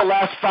now the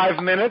last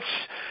 5 minutes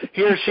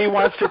he or she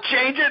wants to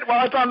change it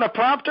while it's on the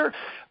prompter.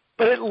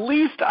 But at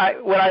least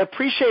what I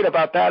appreciate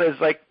about that is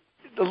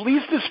at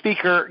least the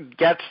speaker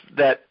gets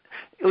that.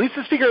 At least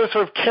the speaker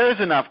sort of cares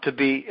enough to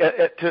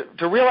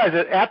realize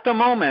that at the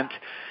moment,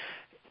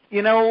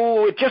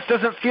 it just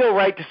doesn't feel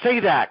right to say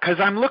that because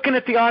I'm looking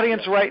at the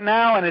audience right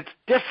now and it's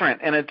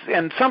different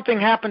and something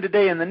happened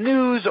today in the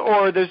news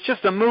or there's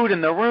just a mood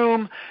in the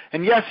room.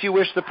 And yes, you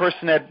wish the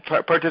person had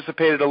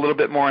participated a little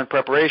bit more in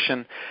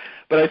preparation,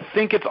 but I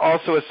think it's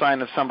also a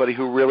sign of somebody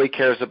who really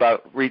cares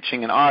about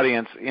reaching an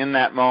audience in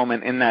that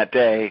moment, in that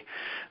day,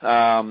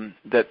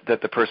 that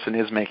the person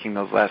is making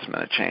those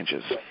last-minute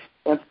changes.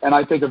 And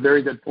I think a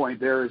very good point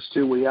there is,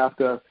 too,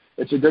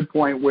 it's a good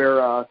point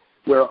where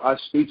where us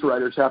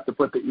speechwriters have to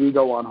put the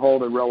ego on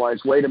hold and realize,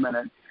 wait a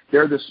minute,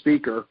 they're the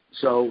speaker,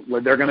 so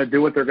they're going to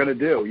do what they're going to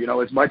do.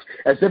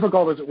 As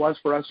difficult as it was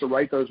for us to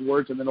write those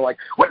words, and then they're like,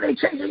 what are they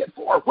changing it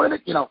for? What are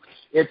they,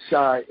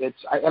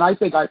 and I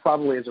think I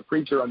probably, as a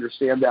preacher,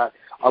 understand that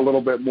a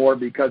little bit more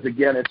because,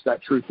 again, it's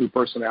that truth through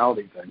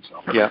personality thing.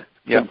 So it's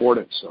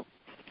important. So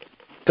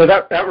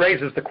that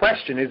raises the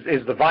question: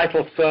 is the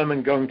vital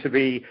sermon going to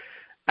be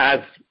as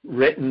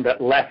written but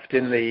left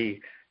in the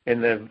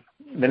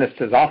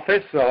minister's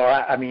office, or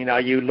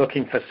are you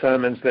looking for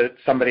sermons that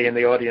somebody in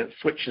the audience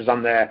switches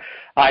on their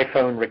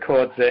iPhone,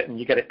 records it, and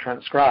you get it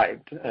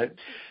transcribed?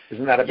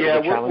 Isn't that a bit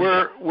of a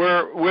challenge?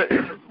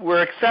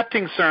 We're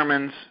accepting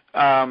sermons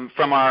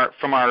from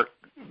our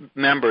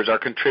members, our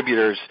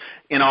contributors,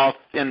 in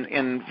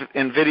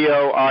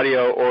video,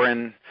 audio, or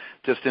in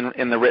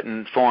the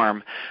written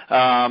form.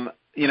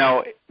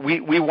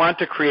 We want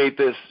to create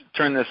this,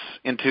 turn this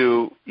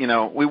into,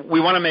 we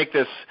want to make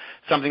this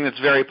something that's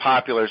very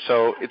popular.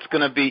 So it's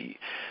going to be,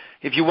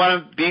 if you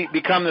want to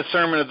become the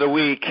sermon of the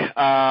week,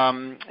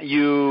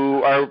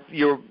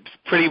 you're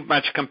pretty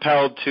much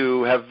compelled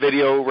to have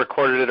video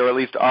recorded it, or at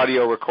least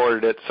audio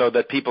recorded it, so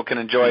that people can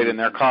enjoy it in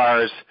their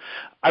cars.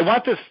 We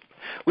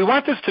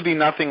want this to be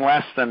nothing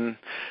less than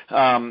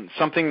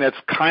something that's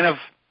kind of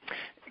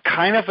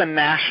a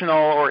national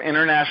or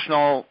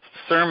international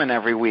sermon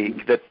every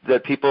week,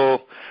 that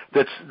people,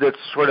 that's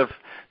sort of,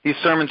 these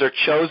sermons are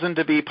chosen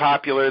to be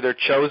popular, they're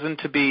chosen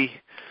to be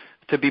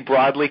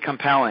broadly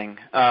compelling,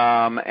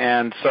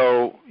 and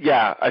so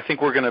I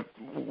think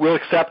we'll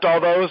accept all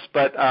those,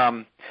 but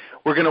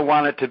we're going to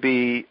want it to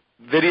be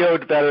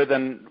videoed better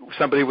than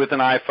somebody with an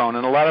iPhone,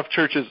 and a lot of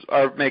churches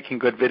are making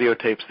good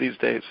videotapes these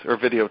days, or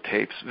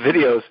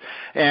videos,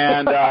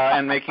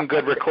 and making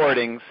good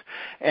recordings,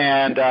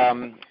 and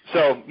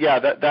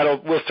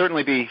we'll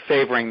certainly be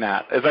favoring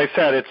that. As I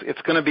said,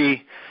 it's going to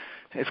be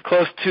as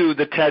close to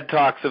the TED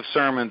Talks of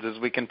sermons as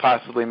we can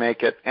possibly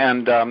make it,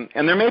 and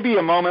there may be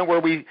a moment where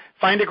we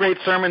find a great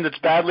sermon that's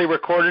badly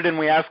recorded, and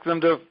we ask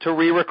them to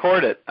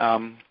re-record it.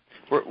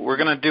 We're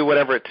going to do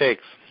whatever it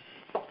takes.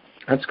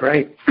 That's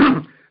great.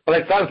 Well,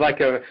 it sounds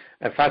like a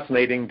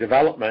fascinating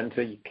development.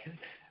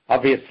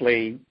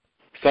 Obviously,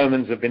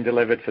 sermons have been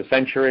delivered for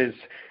centuries,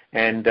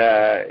 and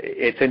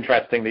it's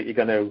interesting that you're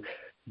going to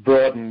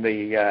broaden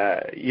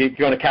you're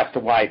going to cast a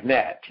wide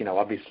net.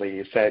 Obviously,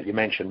 you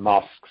mentioned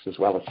mosques as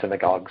well as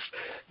synagogues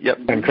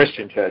and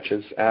Christian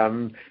churches.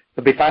 It'll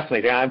be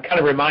fascinating. I'm kind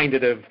of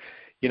reminded of,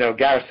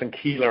 Garrison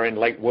Keillor in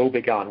Lake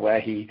Wobegon,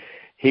 where he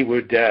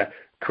would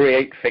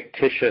create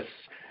fictitious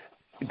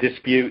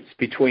disputes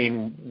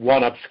between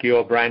one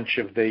obscure branch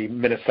of the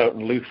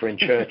Minnesotan Lutheran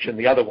Church and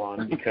the other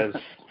one because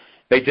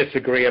they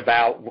disagree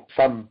about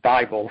some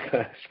Bible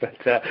verse.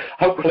 But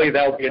hopefully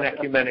there'll be an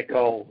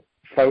ecumenical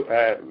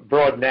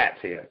broad net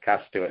here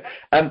cast to it.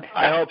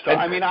 I hope so.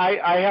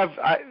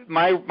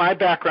 My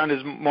background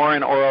is more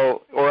in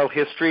oral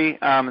history,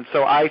 and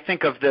so I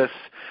think of this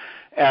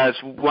as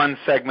one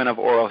segment of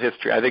oral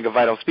history. I think of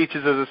Vital Speeches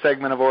as a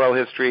segment of oral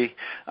history,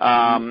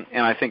 and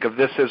I think of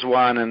this as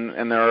one,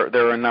 and there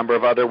are a number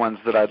of other ones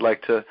that I'd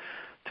like to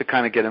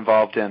kind of get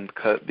involved in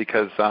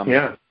because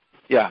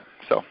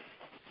so.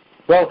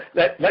 Well,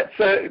 let's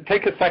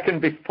take a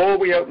second before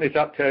we open it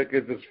up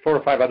because there's 4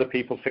 or 5 other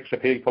people, 6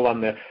 other people on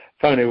the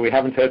phone who we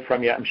haven't heard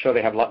from yet. I'm sure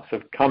they have lots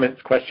of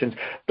comments, questions.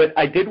 But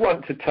I did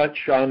want to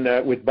touch on,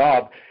 with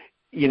Bob,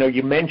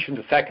 you mentioned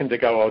a second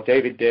ago, or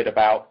David did,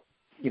 about,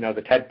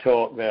 the TED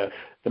Talk, the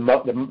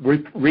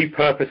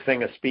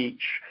repurposing a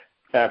speech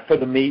for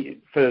the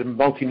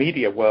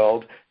multimedia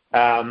world.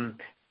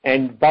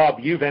 And Bob,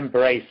 you've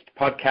embraced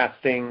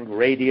podcasting,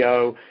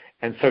 radio,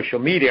 and social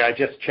media. I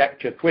just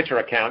checked your Twitter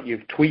account.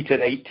 You've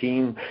tweeted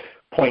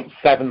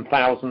 18.7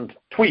 thousand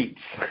tweets,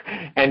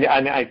 and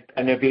I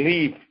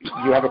believe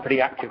you have a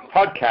pretty active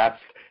podcast.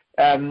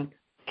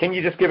 Can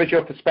you just give us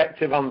your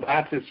perspective on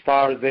that, as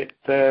far as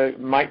it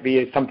might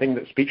be something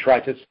that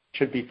speechwriters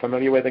should be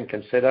familiar with and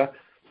consider?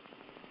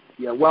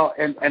 Yeah, well,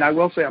 and I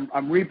will say I'm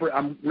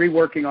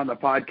reworking on the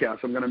podcast.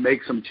 I'm going to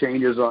make some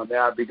changes on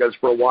that because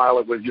for a while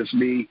it was just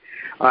me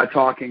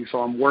talking.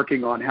 So I'm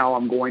working on how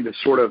I'm going to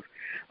sort of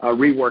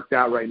rework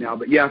that right now.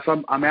 But yes,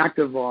 I'm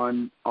active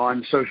on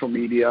social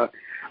media.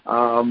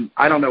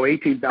 I don't know,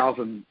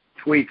 18,000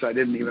 tweets. I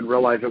didn't even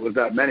realize it was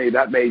that many.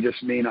 That may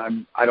just mean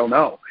I don't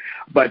know.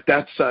 But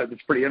that's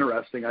pretty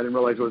interesting. I didn't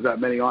realize there was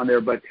that many on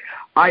there. But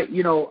I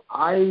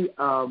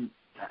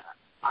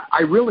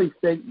really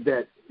think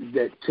that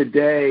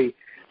today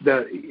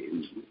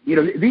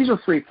these are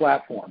free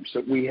platforms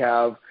that we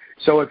have.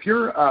 So if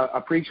you're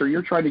a preacher,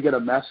 you're trying to get a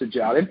message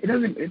out. It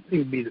doesn't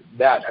even be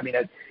that. I mean,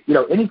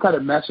 any kind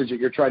of message that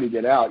you're trying to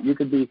get out. You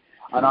could be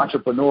an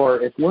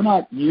entrepreneur. If we're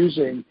not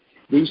using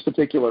these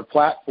particular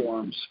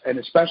platforms, and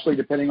especially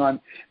depending on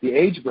the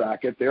age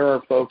bracket, there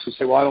are folks who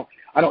say, well,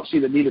 I don't see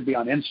the need to be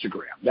on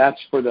Instagram. That's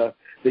for the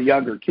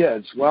younger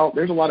kids. Well,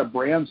 there's a lot of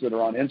brands that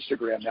are on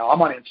Instagram now.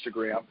 I'm on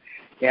Instagram,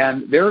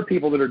 and there are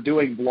people that are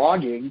doing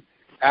blogging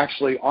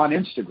actually on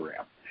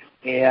Instagram.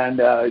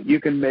 And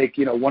you can make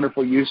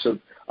wonderful use of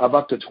of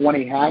up to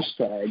 20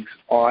 hashtags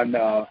on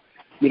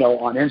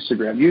on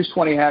Instagram. Use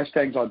 20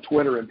 hashtags on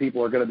Twitter, and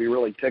people are going to be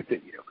really ticked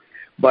at you.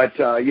 But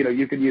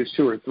you can use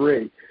 2 or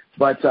 3.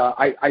 But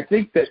I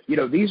think that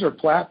these are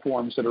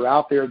platforms that are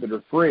out there that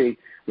are free,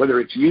 whether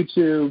it's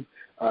YouTube,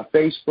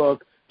 Facebook,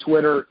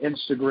 Twitter,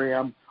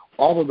 Instagram,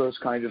 all of those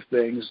kinds of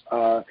things.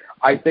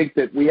 I think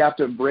that we have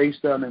to embrace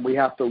them, and we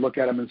have to look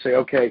at them and say,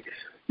 okay,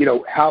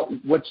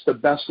 what's the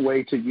best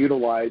way to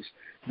utilize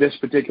this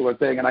particular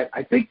thing? And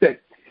I think that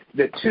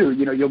too,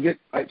 you'll get,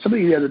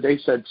 somebody the other day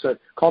said,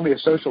 call me a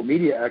social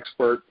media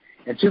expert,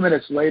 and 2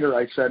 minutes later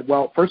I said,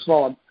 well, first of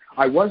all,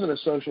 I wasn't a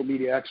social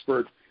media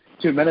expert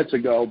 2 minutes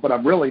ago, but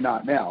I'm really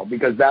not now,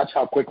 because that's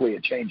how quickly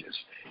it changes.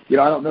 I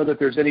don't know that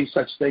there's any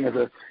such thing as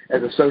a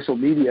social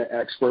media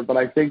expert, but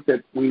I think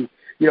that we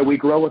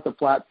grow with the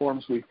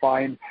platforms. We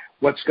find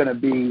what's going to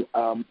be,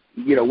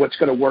 what's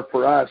going to work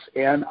for us.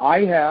 And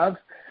I have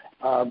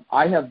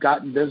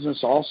gotten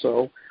business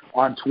also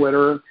on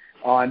Twitter,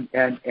 and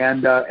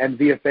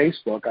via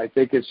Facebook. I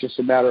think it's just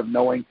a matter of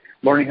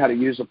learning how to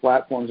use the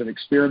platforms and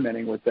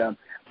experimenting with them.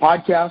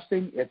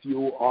 Podcasting, if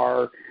you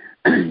are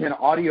an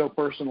audio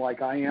person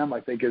like I am, I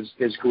think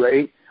is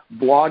great.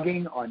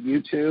 Blogging on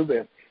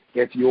YouTube,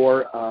 if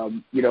you're a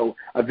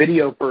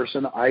video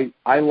person,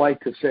 I like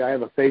to say I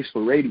have a face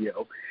for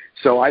radio,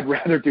 so I'd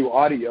rather do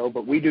audio,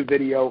 but we do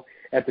video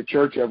at the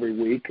church every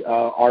week.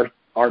 Our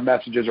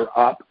messages are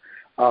up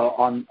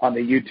on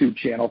the YouTube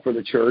channel for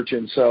the church,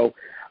 and so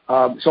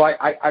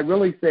I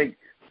really think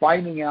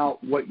finding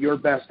out what your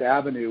best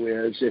avenue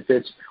is, if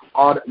it's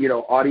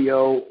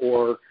audio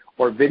or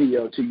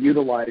video, to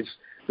utilize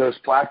those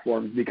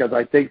platforms, because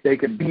I think they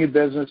can be a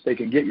business, they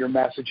can get your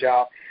message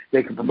out,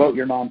 they can promote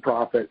your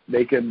nonprofit,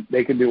 they can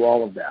do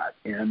all of that,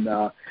 and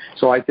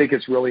so I think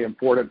it's really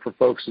important for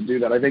folks to do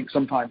that. I think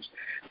sometimes,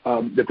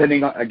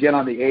 depending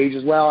on the age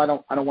as well, I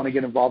don't want to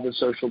get involved in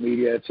social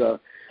media.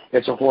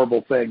 It's a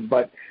horrible thing.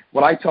 But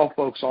what I tell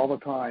folks all the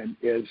time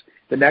is,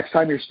 the next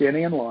time you're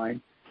standing in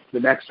line, the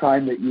next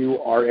time that you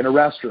are in a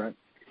restaurant,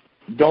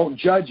 don't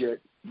judge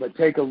it, but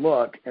take a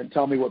look and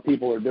tell me what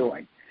people are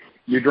doing.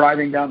 You're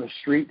driving down the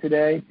street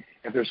today.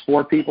 If there's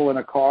 4 people in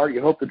a car,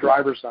 you hope the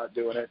driver's not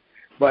doing it.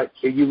 But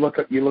you look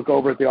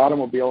over at the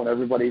automobile, and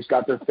everybody's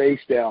got their face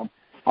down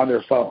on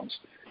their phones.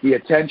 The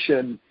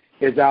attention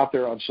is out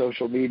there on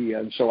social media,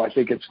 and so I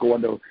think it's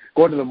going to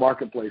the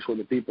marketplace where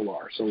the people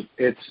are. So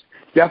it's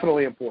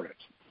definitely important.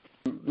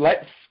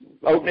 Let's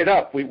open it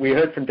up. We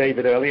heard from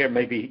David earlier.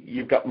 Maybe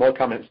you've got more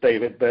comments,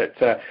 David, but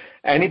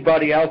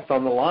anybody else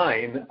on the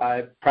line,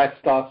 press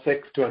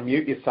 *6 to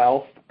unmute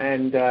yourself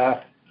and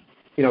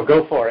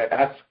go for it.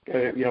 Ask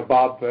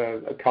Bob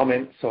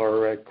comments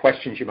or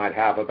questions you might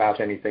have about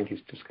anything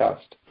he's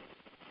discussed.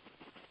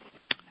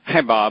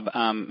 Hi, Bob.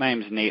 My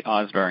name is Nate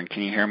Osborne.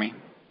 Can you hear me?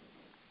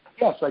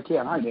 Yes, I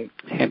can. Hi, Nate.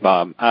 Hey,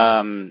 Bob.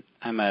 I'm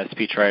a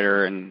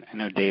speechwriter, and I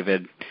know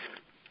David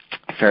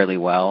fairly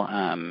well,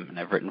 and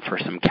I've written for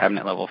some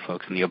cabinet-level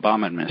folks in the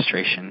Obama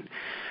administration.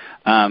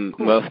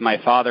 Both my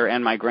father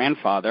and my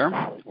grandfather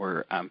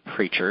were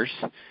preachers,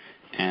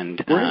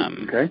 and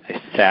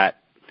I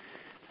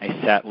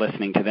sat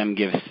listening to them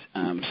give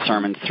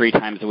sermons 3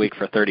 times a week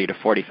for 30 to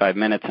 45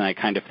 minutes, and I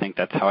kind of think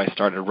that's how I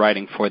started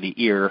writing for the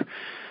ear,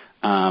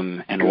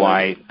 and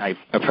why I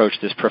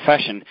approached this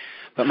profession.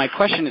 But my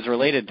question is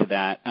related to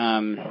that.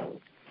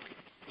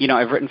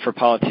 I've written for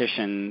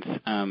politicians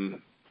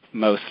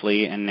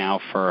mostly, and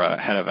now for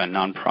a head of a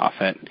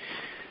nonprofit.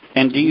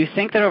 And do you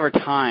think that over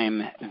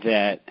time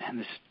that, and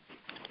this is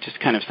just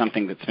kind of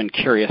something that's been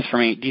curious for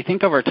me, do you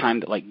think over time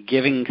that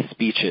giving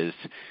speeches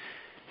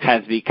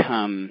has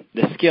become,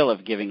 the skill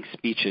of giving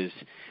speeches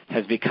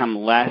has become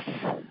less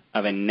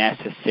of a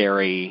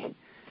necessary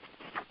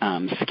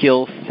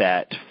skill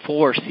set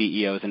for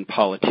CEOs and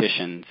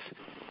politicians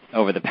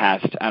over the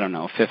past,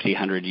 50,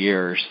 100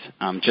 years,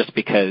 just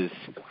because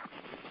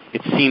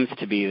it seems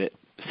to be that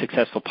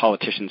successful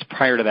politicians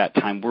prior to that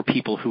time were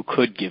people who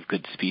could give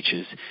good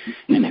speeches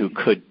and who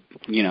could,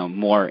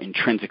 more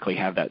intrinsically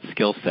have that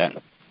skill set.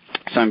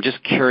 So I'm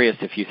just curious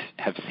if you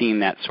have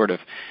seen that sort of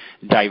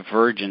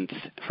divergence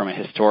from a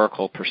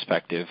historical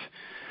perspective.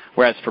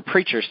 Whereas for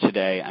preachers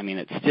today,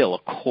 it's still a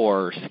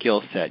core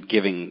skill set,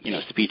 giving,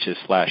 speeches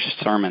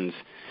 / sermons.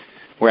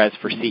 Whereas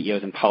for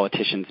CEOs and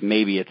politicians,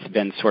 maybe it's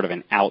been sort of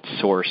an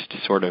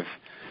outsourced sort of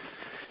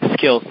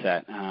skill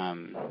set.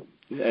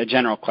 A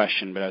general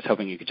question, but I was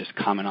hoping you could just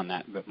comment on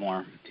that a bit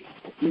more.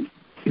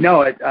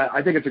 No,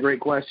 I think it's a great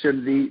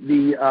question.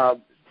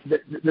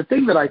 The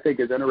thing that I think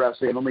is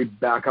interesting, and let me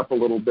back up a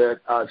little bit,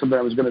 something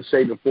I was going to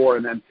say before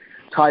and then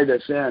tie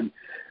this in.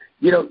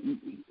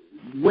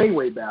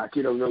 Way back,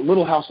 the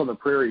Little House on the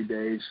Prairie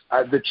days,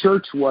 the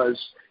church was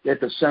at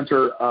the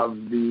center of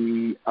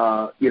the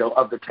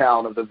of the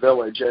town, of the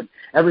village, and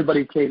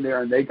everybody came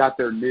there and they got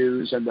their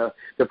news, and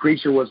the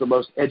preacher was the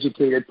most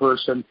educated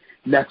person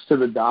next to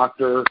the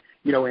doctor,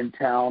 in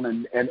town,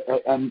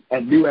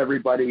 and knew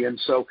everybody, and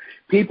so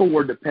people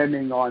were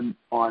depending on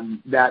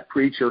that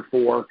preacher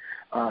for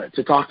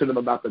to talk to them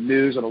about the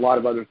news and a lot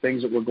of other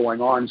things that were going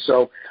on.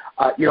 So,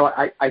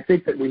 I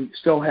think that we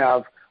still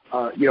have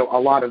a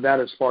lot of that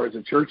as far as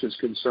the church is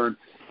concerned.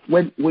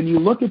 When you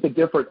look at the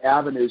different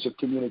avenues of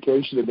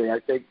communication today, I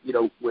think,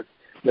 with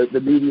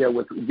the media,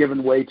 with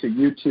giving way to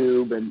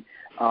YouTube and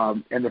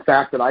the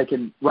fact that I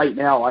can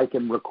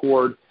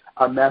record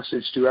a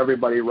message to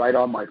everybody right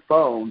on my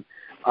phone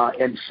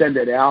and send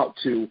it out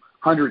to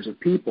hundreds of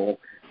people.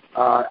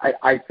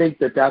 I think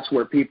that's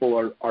where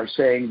people are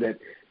saying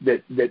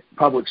that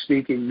public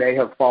speaking may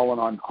have fallen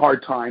on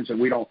hard times and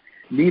we don't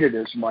need it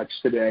as much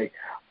today.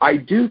 I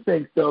do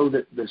think, though,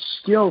 that the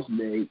skills,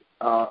 Nate,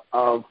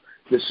 of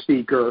the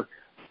speaker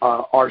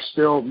are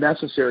still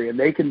necessary, and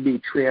they can be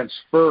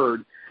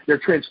transferred. They're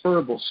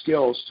transferable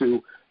skills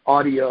to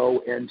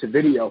audio and to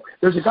video.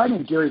 There's a guy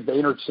named Gary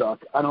Vaynerchuk.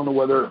 I don't know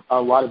whether a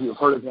lot of you have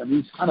heard of him.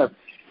 He's kind of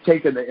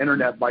taken the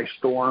internet by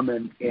storm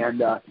and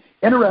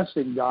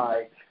interesting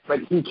guy.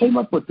 But he came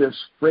up with this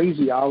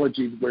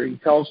phraseology where he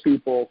tells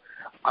people,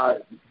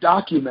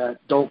 document,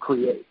 don't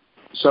create.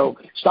 So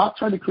stop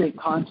trying to create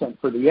content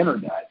for the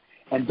internet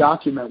and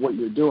document what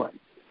you're doing.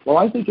 Well,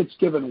 I think it's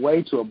given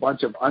way to a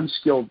bunch of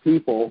unskilled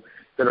people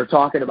that are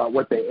talking about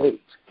what they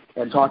ate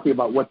and talking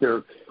about what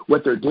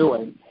they're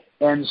doing.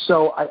 And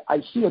so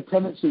I see a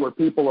tendency where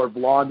people are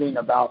vlogging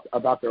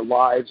about their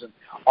lives and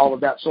all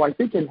of that. So I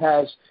think it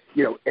has,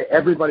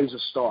 everybody's a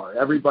star.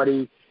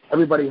 Everybody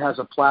has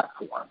a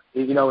platform,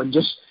 and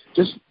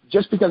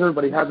just because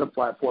everybody has a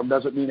platform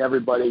doesn't mean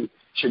everybody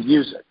should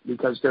use it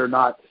because they're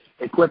not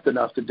equipped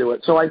enough to do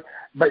it. So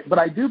but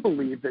I do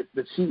believe that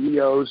the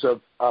CEOs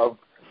of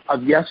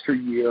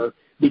yesteryear,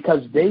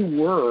 because they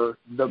were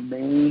the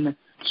main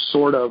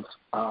sort of,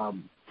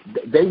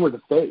 they were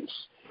the face.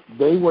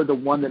 They were the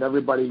one that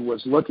everybody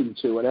was looking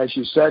to. And as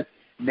you said,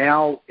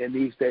 now in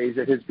these days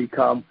it has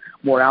become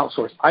more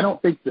outsourced. I don't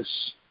think the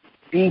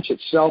speech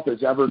itself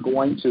is ever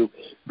going to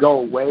go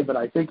away, but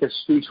I think as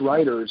speech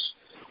writers,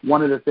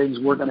 one of the things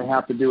we're going to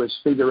have to do is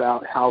figure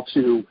out how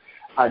to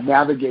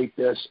navigate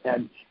this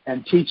and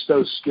teach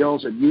those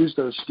skills and use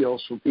those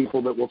skills for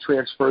people that will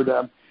transfer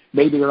them.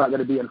 Maybe they're not going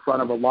to be in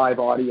front of a live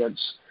audience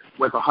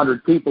with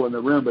 100 people in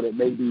the room, but it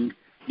may be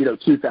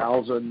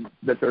 2,000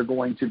 that they're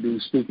going to be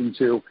speaking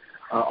to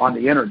on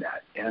the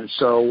internet. And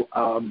so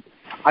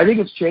I think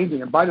it's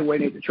changing. And by the way,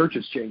 Nate, the church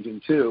is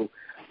changing too.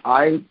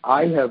 I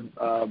have,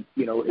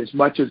 as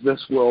much as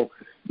this will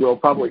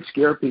probably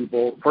scare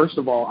people, first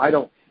of all,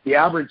 the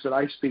average that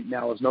I speak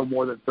now is no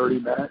more than 30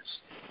 minutes.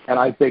 And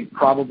I think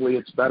probably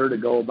it's better to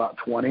go about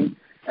 20.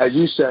 As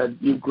you said,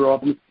 you grew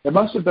up, it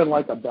must have been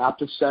like a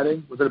Baptist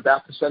setting. Was it a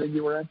Baptist setting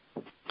you were in?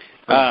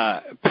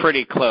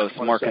 Pretty close,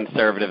 more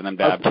conservative than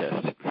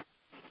Baptist.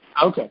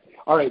 Okay.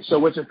 All right. So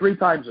was it 3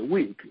 times a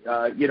week?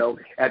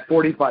 At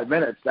 45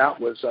 minutes, that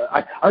was,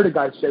 I heard a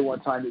guy say one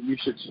time that you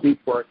should speak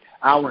for an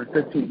hour and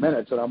 15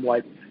 minutes. And I'm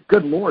like,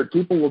 good Lord,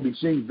 people will be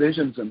seeing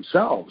visions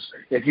themselves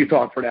if you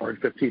talk for an hour and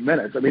 15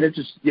 minutes. I mean, it's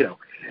just,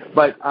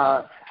 but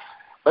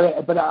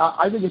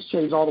I think it's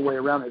changed all the way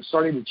around. It's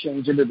starting to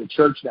change into the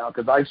church now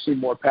because I see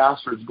more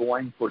pastors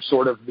going for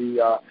sort of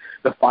the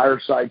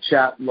fireside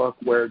chat look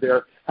where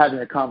they're having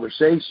a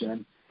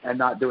conversation and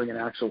not doing an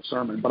actual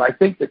sermon. But I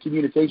think the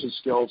communication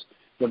skills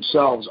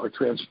themselves are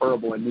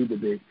transferable and need to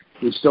be.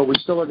 We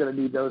still are going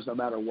to need those no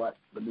matter what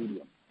the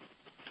medium.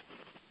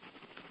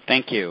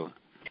 Thank you.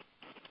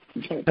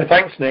 Okay.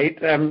 Thanks, Nate.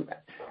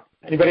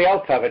 Anybody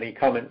else have any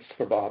comments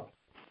for Bob?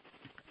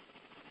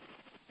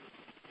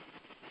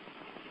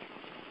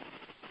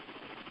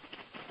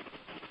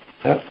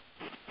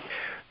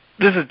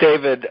 This is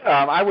David.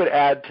 I would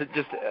add to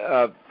just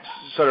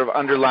sort of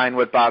underline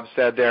what Bob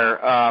said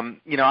there.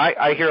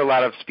 I hear a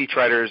lot of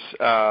speechwriters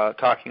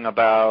talking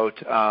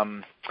about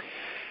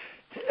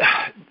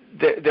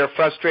they're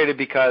frustrated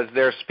because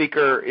their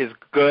speaker is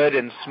good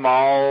in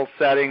small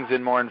settings,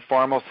 in more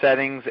informal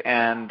settings,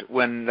 and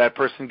when that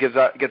person gets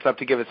up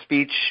to give a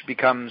speech,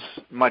 becomes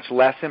much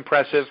less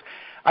impressive.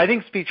 I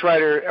think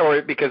speechwriter,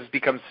 or because it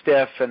becomes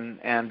stiff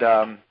and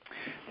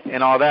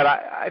all that,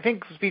 I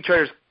think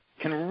speechwriters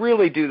can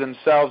really do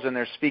themselves and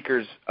their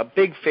speakers a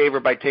big favor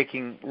by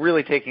taking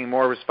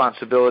more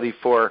responsibility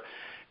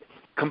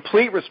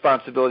complete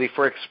responsibility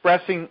for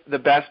expressing the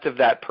best of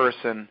that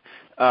person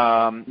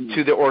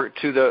to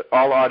the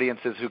all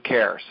audiences who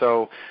care.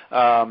 So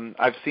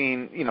I've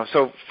seen,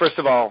 so first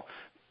of all,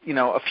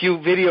 a few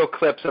video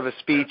clips of a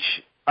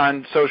speech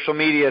on social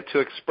media to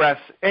express,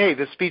 hey,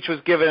 the speech was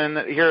given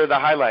and here are the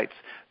highlights.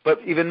 But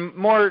even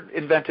more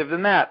inventive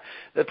than that,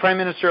 the Prime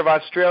Minister of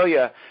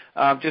Australia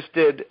just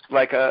did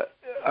like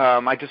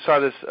I just saw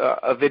this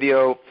a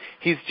video.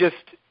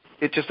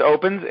 It just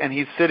opens and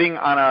he's sitting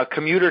on a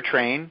commuter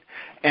train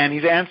and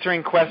he's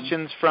answering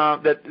questions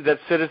that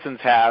citizens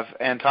have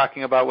and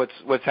talking about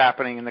what's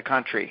happening in the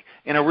country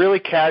in a really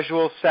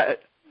casual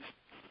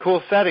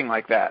cool setting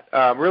like that,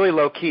 really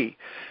low key.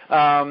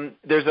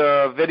 There's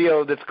a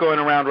video that's going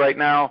around right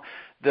now.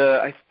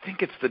 I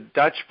think it's the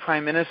Dutch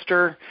Prime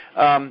Minister.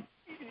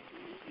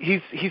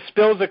 He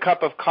spills a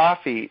cup of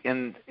coffee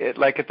at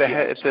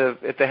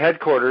the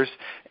headquarters,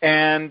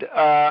 and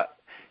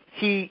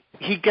he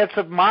gets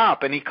a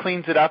mop and he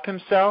cleans it up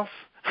himself.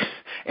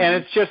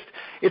 And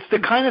it's the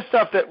kind of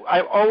stuff that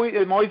I'm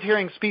always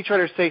hearing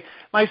speechwriters say,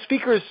 my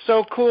speaker is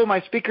so cool,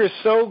 my speaker is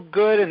so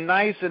good and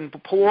nice and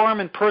warm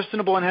and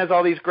personable and has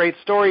all these great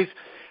stories,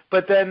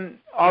 but then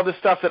all the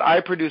stuff that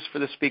I produce for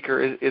the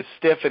speaker is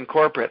stiff and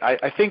corporate.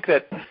 I think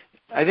that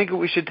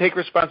we should take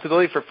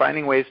responsibility for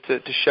finding ways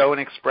to show and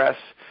express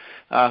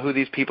who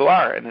these people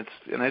are, and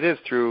it is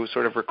through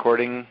sort of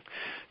recording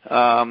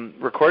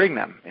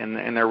them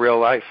in their real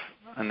life,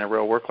 in their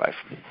real work life.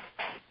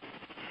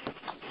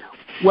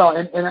 Well,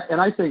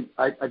 and I think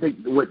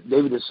what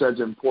David has said is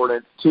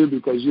important too,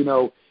 because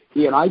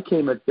Ian, I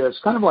came at this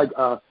kind of like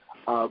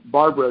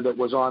Barbara that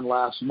was on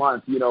last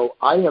month.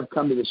 I have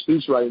come to the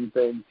speechwriting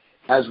thing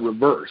as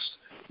reversed.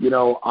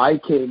 I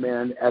came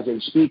in as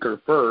a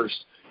speaker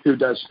first who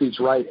does speech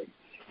writing,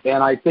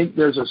 and I think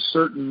there's a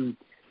certain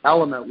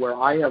element where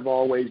I have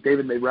always,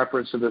 David made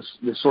reference to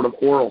this sort of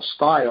oral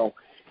style,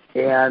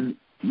 and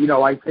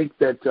I think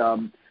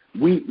that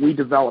we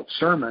develop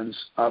sermons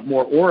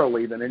more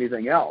orally than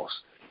anything else.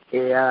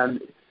 And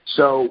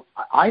so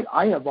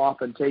I have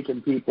often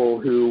taken people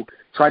who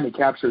trying to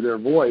capture their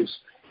voice,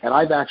 and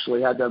I've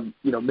actually had them,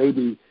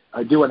 maybe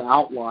do an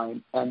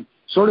outline and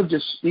sort of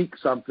just speak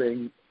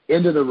something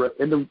into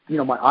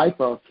my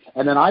iPhone,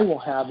 and then I will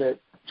have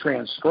it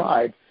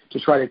transcribed to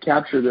try to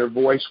capture their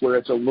voice where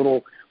it's a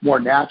little more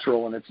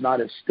natural and it's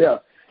not as stiff.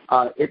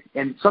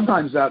 And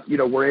sometimes that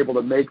we're able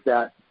to make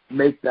that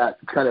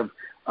kind of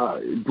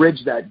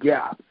bridge that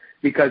gap,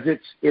 because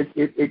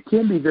it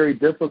can be very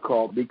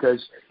difficult,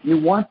 because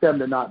you want them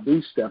to not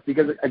be stiff.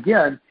 Because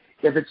again,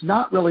 if it's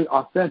not really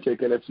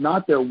authentic and it's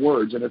not their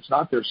words and it's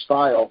not their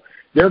style,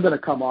 they're going to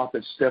come off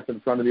as stiff in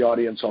front of the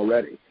audience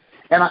already.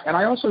 And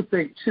I also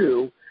think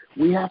too,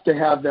 we have to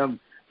have them.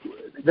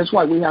 That's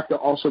why we have to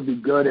also be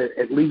good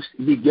at least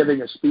be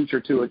giving a speech or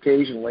two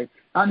occasionally,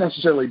 not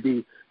necessarily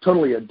be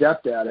totally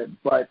adept at it,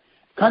 but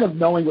kind of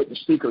knowing what the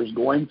speaker is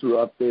going through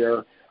up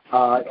there,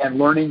 and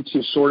learning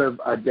to sort of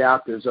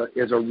adapt is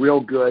a real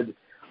good,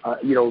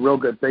 real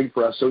good thing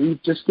for us. So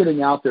just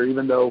getting out there,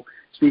 even though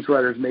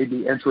speechwriters may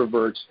be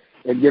introverts,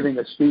 and giving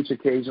a speech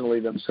occasionally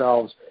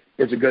themselves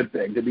is a good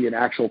thing, to be an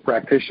actual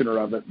practitioner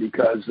of it,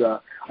 because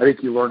I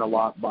think you learn a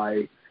lot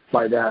by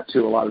that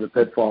too, a lot of the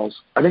pitfalls.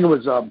 I think it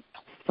was,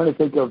 trying to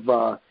think of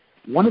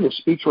one of the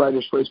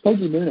speechwriters for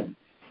Peggy Noonan,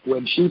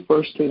 when she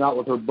first came out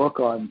with her book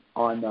on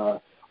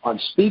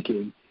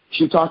speaking.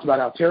 She talked about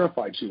how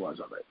terrified she was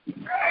of it.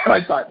 And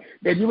I thought,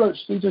 man, you wrote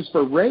speeches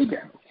for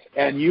Reagan,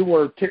 and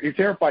you're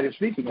terrified of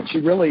speaking. And she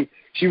really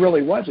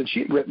was. And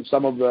she had written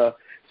some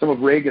of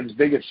Reagan's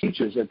biggest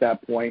speeches at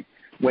that point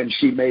when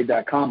she made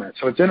that comment.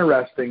 So it's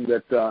interesting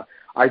that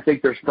I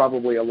think there's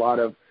probably a lot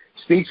of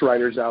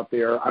speechwriters out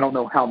there. I don't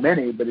know how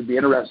many, but it'd be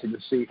interesting to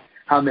see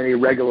how many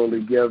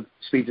regularly give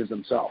speeches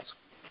themselves.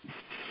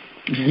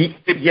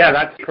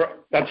 Yeah,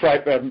 that's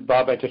right,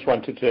 Bob. I just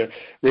wanted to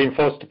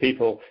reinforce to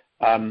people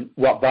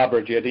what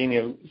Barbara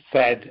Giardino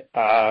said.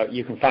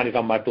 You can find it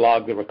on my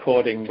blog, the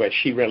recording, where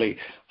she really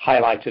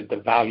highlighted the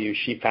value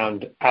she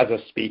found as a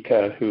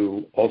speaker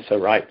who also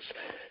writes.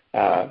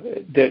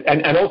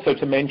 And also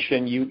to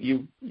mention,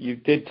 you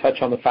did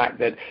touch on the fact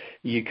that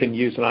you can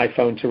use an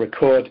iPhone to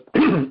record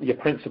your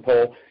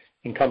principal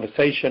in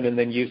conversation and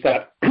then use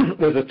that.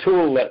 There's a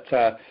tool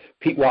that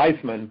Pete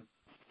Wiseman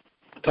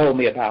told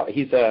me about.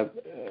 He's a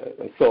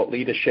thought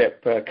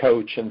leadership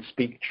coach and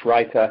speech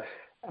writer.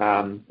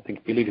 I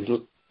believe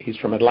he's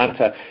from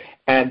Atlanta.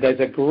 And there's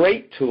a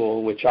great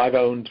tool, which I've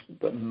owned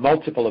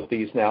multiple of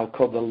these now,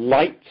 called the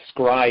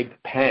LightScribe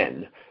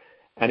pen.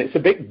 And it's a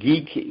bit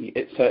geeky.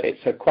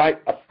 It's a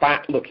quite a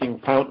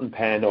fat-looking fountain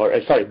pen,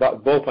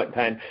 ballpoint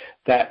pen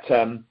that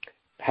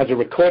has a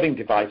recording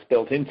device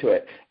built into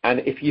it. And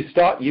if you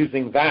start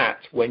using that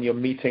when you're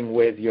meeting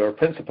with your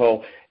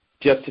principal,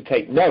 just to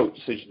take notes,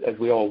 as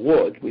we all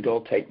would, we'd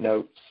all take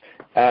notes.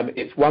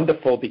 It's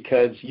wonderful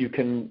because you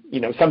can,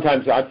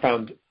 sometimes I've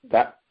found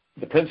that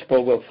the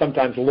principal will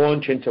sometimes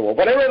launch into, well,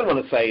 what I really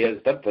want to say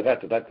is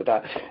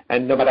da-da-da-da-da-da,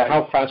 and no matter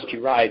how fast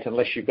you write,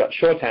 unless you've got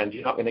shorthand,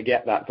 you're not going to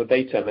get that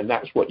verbatim, and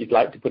that's what you'd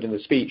like to put in the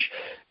speech.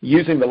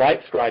 Using the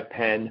LightScribe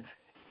pen,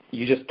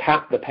 you just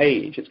tap the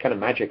page. It's kind of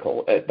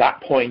magical. At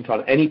that point,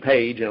 on any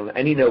page and on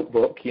any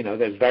notebook,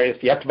 there's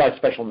various, you have to buy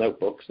special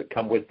notebooks that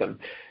come with them.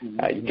 You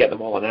can get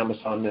them all on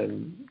Amazon,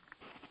 and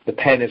the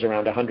pen is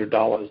around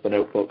 $100. The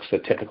notebooks are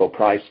typical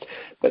priced,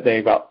 but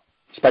they've got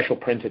special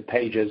printed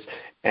pages,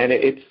 and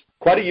it's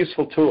quite a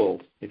useful tool.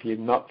 If you're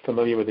not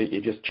familiar with it,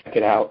 you just check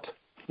it out.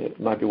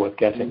 It might be worth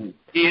getting.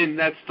 Ian,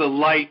 that's the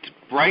Light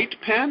Bright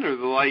pen, or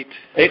the Light?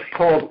 It's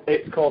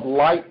called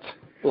Light,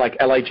 like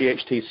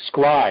L-I-G-H-T,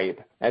 Scribe,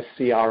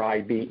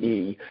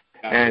 S-C-R-I-B-E.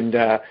 And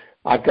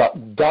I've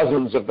got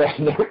dozens of their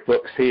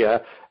notebooks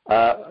here.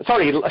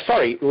 Sorry,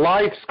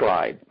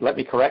 LiveScribe. Let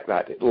me correct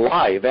that.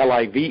 Live,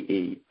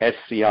 L-I-V-E,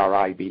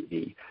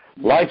 S-C-R-I-B-E.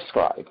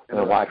 LiveScribe. I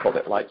don't know why I called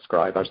it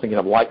LightScribe. I was thinking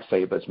of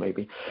lightsabers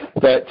maybe.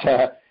 But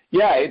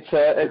yeah,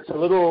 it's a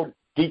little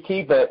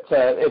geeky, but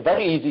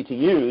very easy to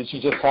use.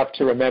 You just have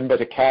to remember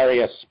to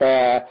carry a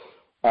spare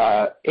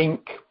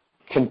ink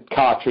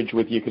cartridge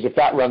with you, because if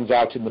that runs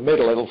out in the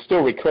middle, it'll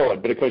still record,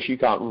 but of course you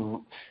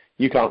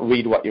you can't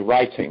read what you're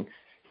writing.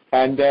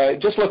 And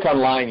just look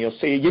online, you'll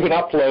see you can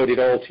upload it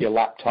all to your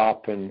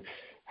laptop and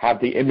have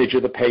the image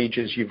of the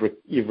pages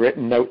you've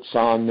written notes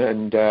on,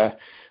 and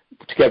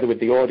together with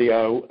the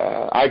audio.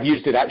 I've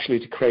used it actually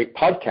to create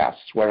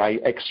podcasts where I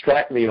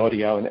extract the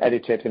audio and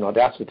edit it in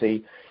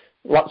Audacity.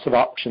 Lots of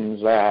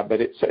options there,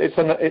 but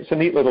it's a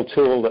neat little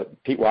tool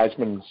that Pete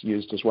Wiseman's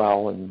used as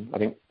well, and I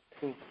think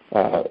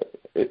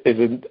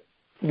is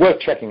worth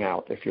checking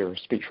out if you're a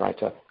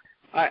speechwriter.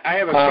 I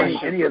have a question.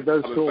 Any of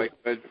those tools?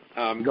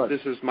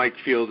 This is Mike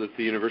Field at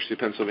the University of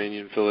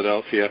Pennsylvania in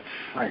Philadelphia.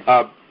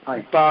 Hi.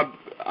 Hi. Bob,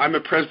 I'm a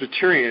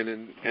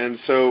Presbyterian, and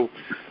so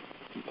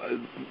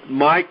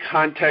my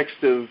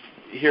context of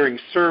hearing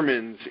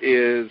sermons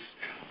is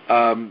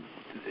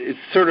it's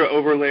sort of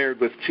overlaid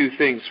with two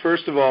things.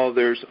 First of all,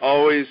 there's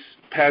always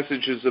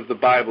passages of the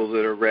Bible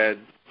that are read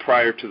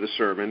prior to the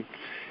sermon.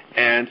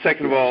 And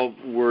second of all,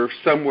 we're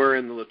somewhere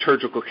in the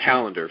liturgical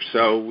calendar.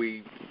 So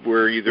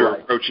we're either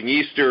approaching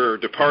Easter or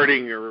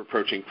departing or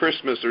approaching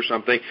Christmas or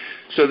something.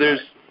 So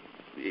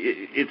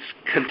it's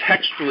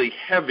contextually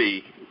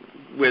heavy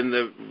when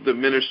the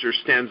minister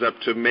stands up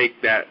to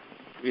make that,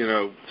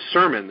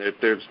 sermon. That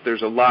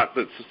there's a lot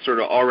that's sort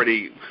of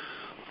already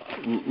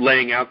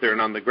laying out there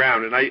and on the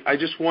ground. And I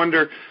just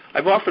wonder,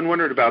 I've often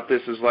wondered about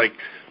this, is like,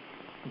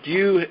 do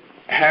you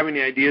have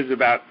any ideas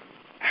about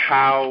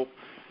how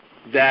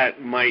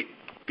that might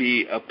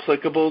be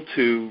applicable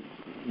to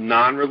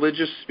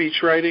non-religious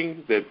speech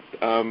writing? That,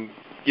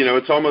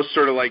 it's almost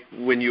sort of like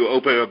when you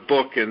open a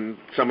book and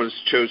someone's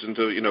chosen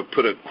to,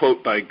 put a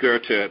quote by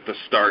Goethe at the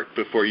start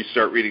before you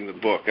start reading the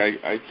book.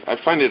 I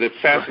find it a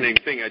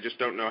fascinating thing. I just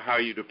don't know how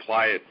you'd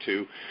apply it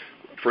to,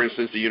 for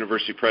instance, the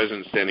university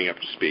president standing up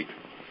to speak.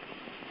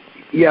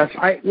 Yes,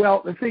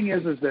 the thing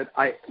is that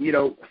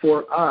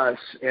for us,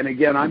 and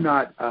again,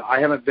 I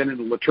haven't been in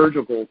the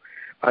liturgical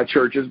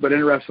churches, but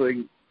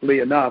interestingly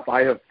enough,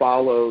 I have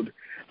followed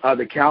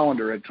the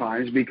calendar at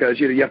times, because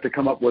you have to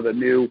come up with a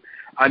new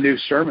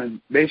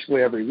sermon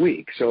basically every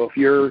week. So if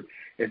you're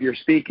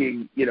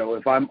speaking,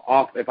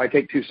 if I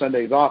take 2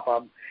 Sundays off,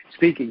 I'm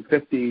speaking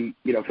 50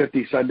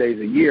 Sundays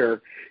a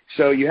year.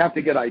 So you have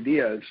to get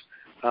ideas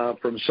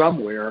from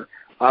somewhere.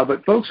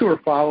 But folks who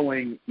are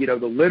following, the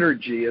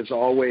liturgy is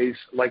always,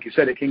 like you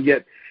said, it can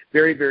get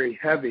very, very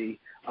heavy.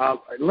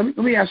 Let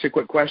me ask you a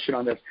quick question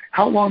on this.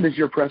 How long does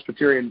your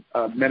Presbyterian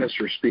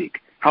minister speak?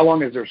 How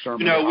long is their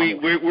sermon?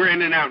 We're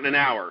in and out in an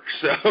hour,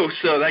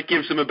 so that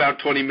gives them about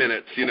 20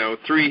 minutes.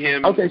 3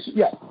 hymns,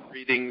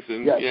 readings,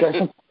 and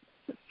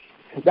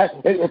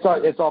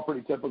it's all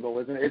pretty typical,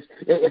 isn't it?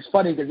 It's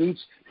funny because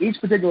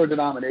each particular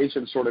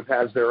denomination sort of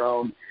has their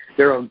own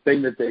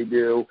thing that they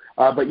do,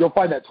 but you'll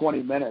find that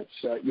 20 minutes,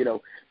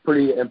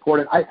 pretty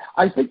important.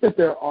 I think that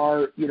there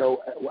are,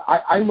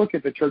 I look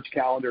at the church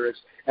calendar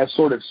as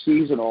sort of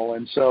seasonal,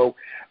 and so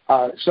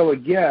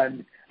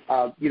again,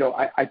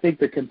 I think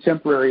the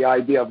contemporary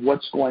idea of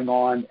what's going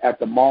on at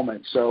the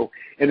moment. So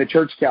in the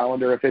church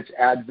calendar, if it's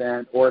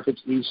Advent or if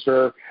it's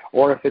Easter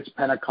or if it's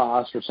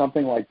Pentecost or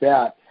something like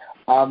that,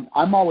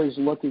 I'm always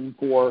looking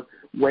for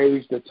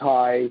ways to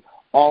tie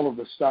all of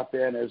the stuff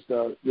in as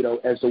to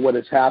what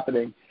is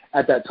happening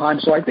at that time.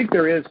 So I think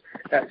there is.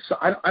 So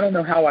I don't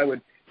know how I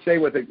would say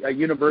with a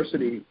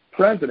university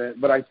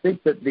president, but I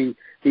think that the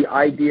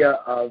idea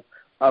of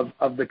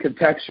the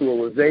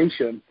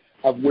contextualization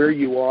of where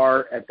you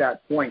are at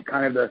that point,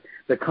 kind of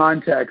the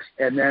context,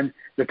 and then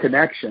the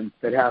connection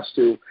that has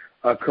to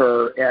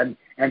occur, and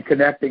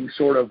connecting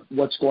sort of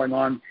what's going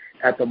on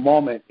at the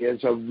moment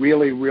is a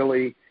really,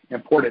 really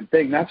important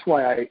thing. That's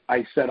why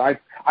I said I've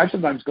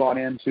sometimes gone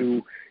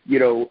into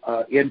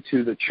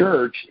the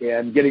church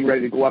and getting ready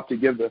to go up to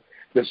give the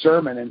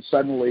sermon, and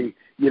suddenly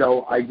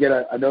I get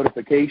a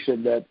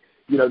notification that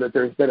that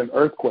there's been an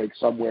earthquake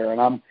somewhere,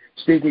 and I'm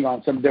speaking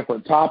on some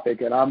different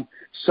topic, and I'm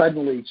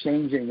suddenly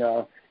changing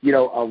a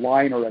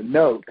line or a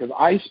note, because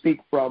I speak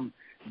from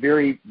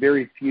very,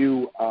 very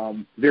few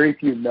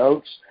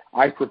notes.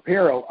 I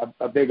prepare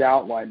a big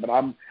outline, but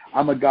I'm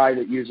a guy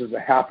that uses a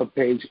half a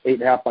page,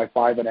 8.5 by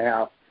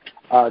 5.5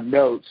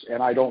 notes,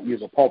 and I don't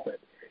use a pulpit.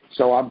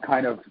 So I'm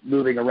kind of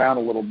moving around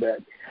a little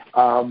bit.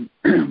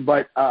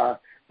 But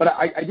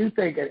I do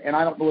think, and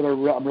I don't know whether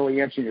I'm really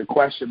answering your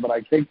question, but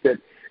I think that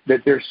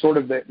there's sort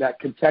of that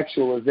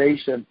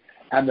contextualization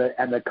and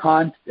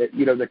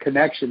the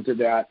connection to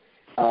that.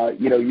 I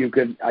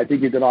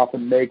think you can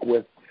often make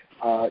with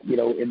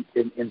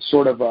in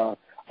sort of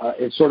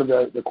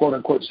the quote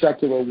unquote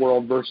secular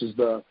world versus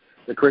the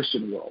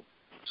Christian world.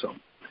 So,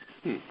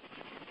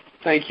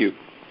 thank you.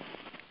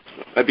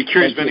 I'd be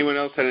curious if anyone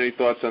else had any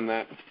thoughts on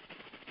that.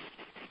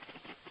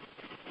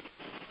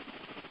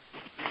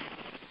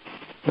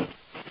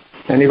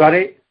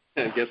 Anybody?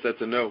 I guess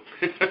that's a no.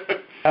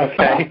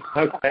 Okay.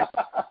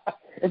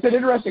 It's an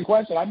interesting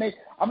question. I'm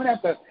gonna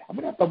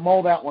have to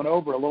mull that one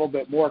over a little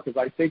bit more, because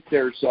I think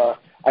there's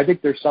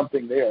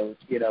something there,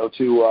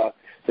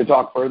 to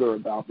talk further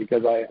about,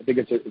 because I think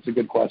it's a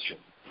good question.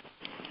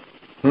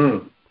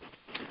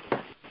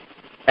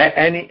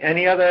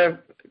 Any other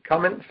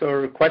comments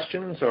or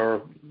questions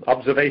or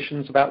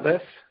observations about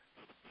this?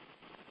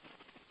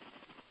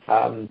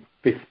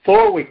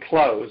 Before we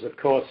close, of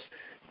course,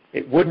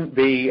 it wouldn't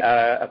be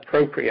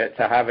appropriate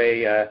to have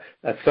a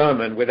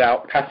sermon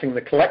without passing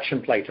the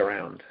collection plate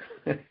around.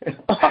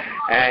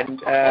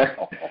 And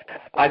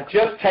I'd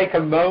just take a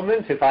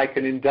moment, if I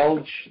can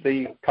indulge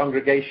the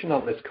congregation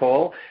on this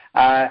call.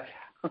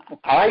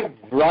 I've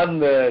run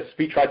the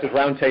Speechwriters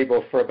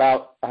Roundtable for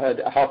about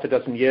half a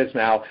dozen years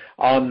now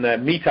on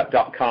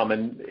meetup.com,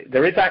 and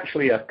there is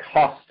actually a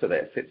cost to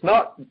this. It's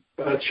not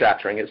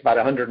earth-shattering. It's about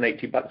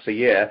 $180 a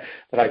year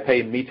that I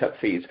pay in meetup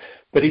fees.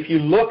 But if you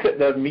look at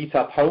the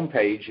meetup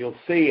homepage, you'll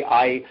see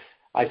I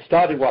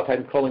started what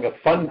I'm calling a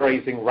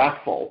fundraising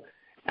raffle.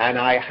 And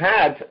I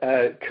had,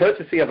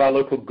 courtesy of our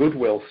local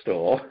Goodwill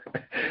store,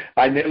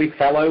 I nearly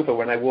fell over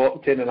when I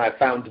walked in and I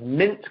found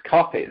mint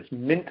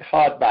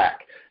hardback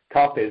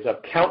copies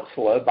of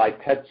Counselor by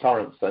Ted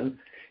Sorensen,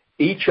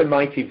 Each a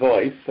Mighty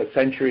Voice, a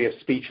century of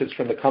speeches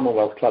from the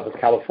Commonwealth Club of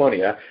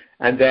California,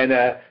 and then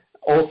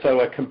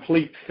also a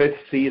complete 5th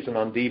season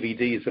on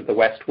DVDs of The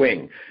West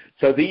Wing.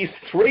 So these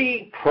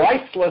 3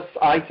 priceless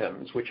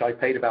items, which I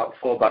paid about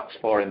 $4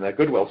 for in the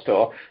Goodwill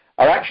store,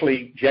 are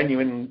actually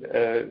genuine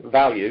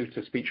value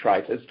to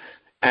speechwriters.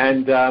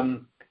 And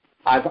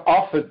I've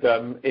offered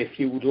them, if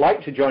you would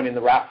like to join in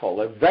the raffle,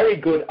 they're very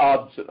good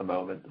odds at the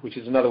moment, which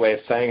is another way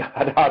of saying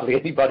I've had hardly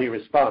anybody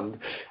respond.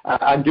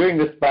 I'm doing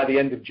this by the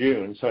end of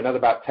June, so another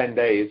about 10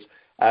 days.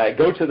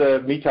 Go to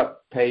the meetup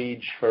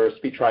page for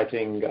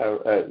speechwriting,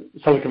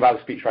 Silicon Valley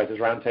Speechwriters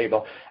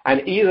Roundtable,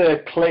 and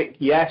either click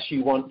yes,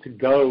 you want to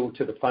go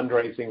to the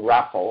fundraising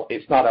raffle.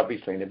 It's not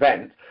obviously an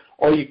event,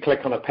 or you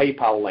click on a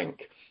PayPal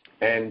link.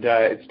 And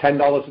it's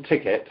 $10 a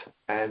ticket,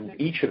 and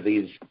each of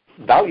these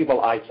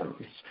valuable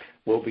items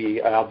will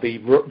be, I'll be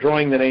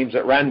drawing the names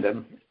at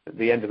random at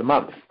the end of the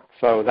month.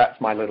 So that's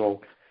my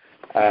little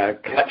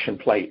collection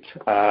plate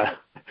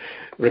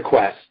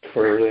request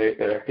for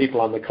the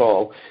people on the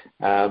call.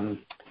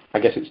 I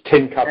guess it's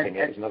tin cupping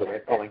it is another way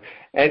of calling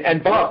it.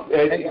 And Bob,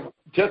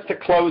 just to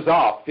close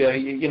off,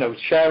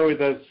 share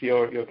with us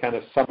your kind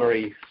of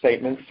summary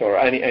statements or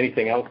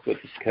anything else that's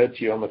occurred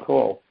to you on the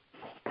call.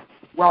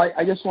 Well,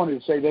 I just wanted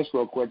to say this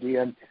real quick,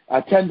 Ian.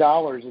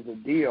 $10 is a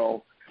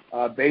deal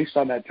based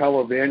on that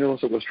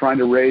televangelist that was trying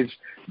to raise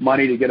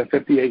money to get a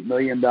 $58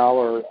 million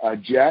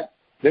jet.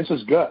 This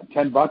is good.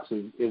 $10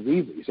 is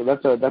easy, so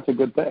that's a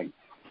good thing.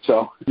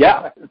 So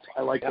yeah,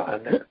 I like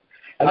that.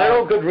 And they're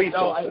all good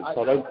resources.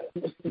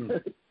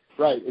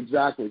 Right,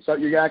 exactly. So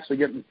you're actually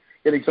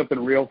getting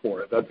something real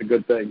for it. That's a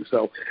good thing.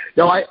 So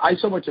no, I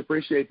so much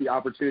appreciate the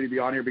opportunity to be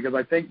on here because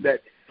I think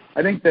that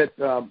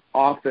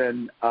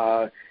often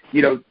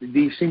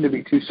these seem to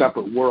be 2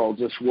 separate worlds.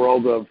 This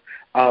world of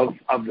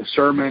the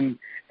sermon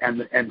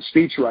and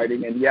speech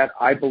writing, and yet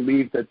I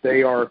believe that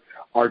they are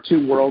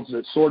 2 worlds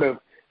that sort of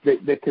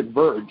that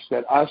converge.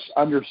 That us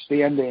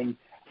understanding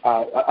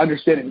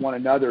one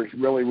another is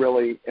really,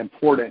 really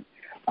important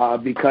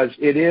because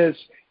it is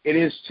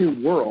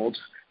 2 worlds.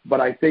 But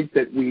I think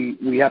that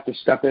we have to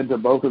step into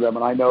both of them,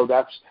 and I know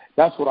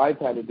that's what I've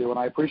had to do, and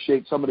I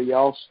appreciate somebody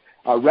else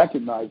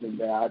recognizing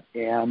that.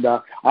 And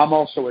I'm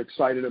also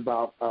excited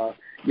about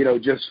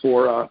just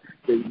for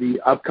the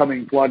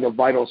upcoming plug of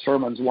Vital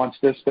Sermons. Once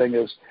this thing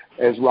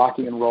is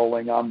rocking and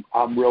rolling,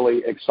 I'm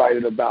really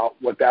excited about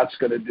what that's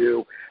going to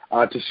do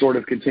to sort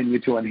of continue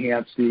to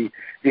enhance the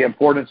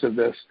importance of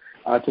this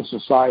to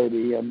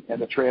society and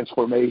the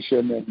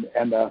transformation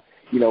and a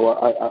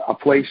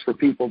place for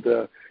people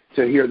to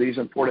hear these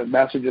important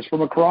messages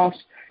from across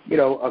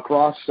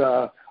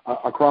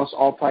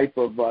all type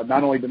of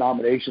not only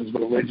denominations but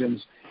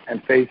religions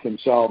and faith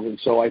themselves. And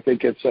so I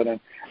think it's an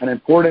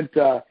important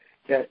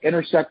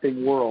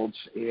intersecting worlds,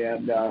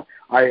 and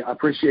I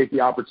appreciate the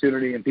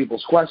opportunity and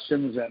people's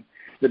questions and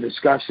the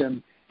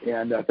discussion,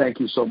 and thank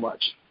you so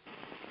much.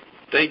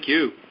 Thank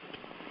you.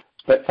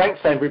 But thanks,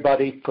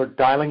 everybody, for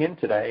dialing in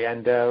today,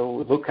 and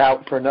look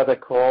out for another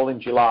call in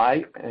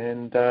July,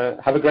 and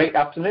have a great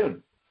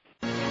afternoon.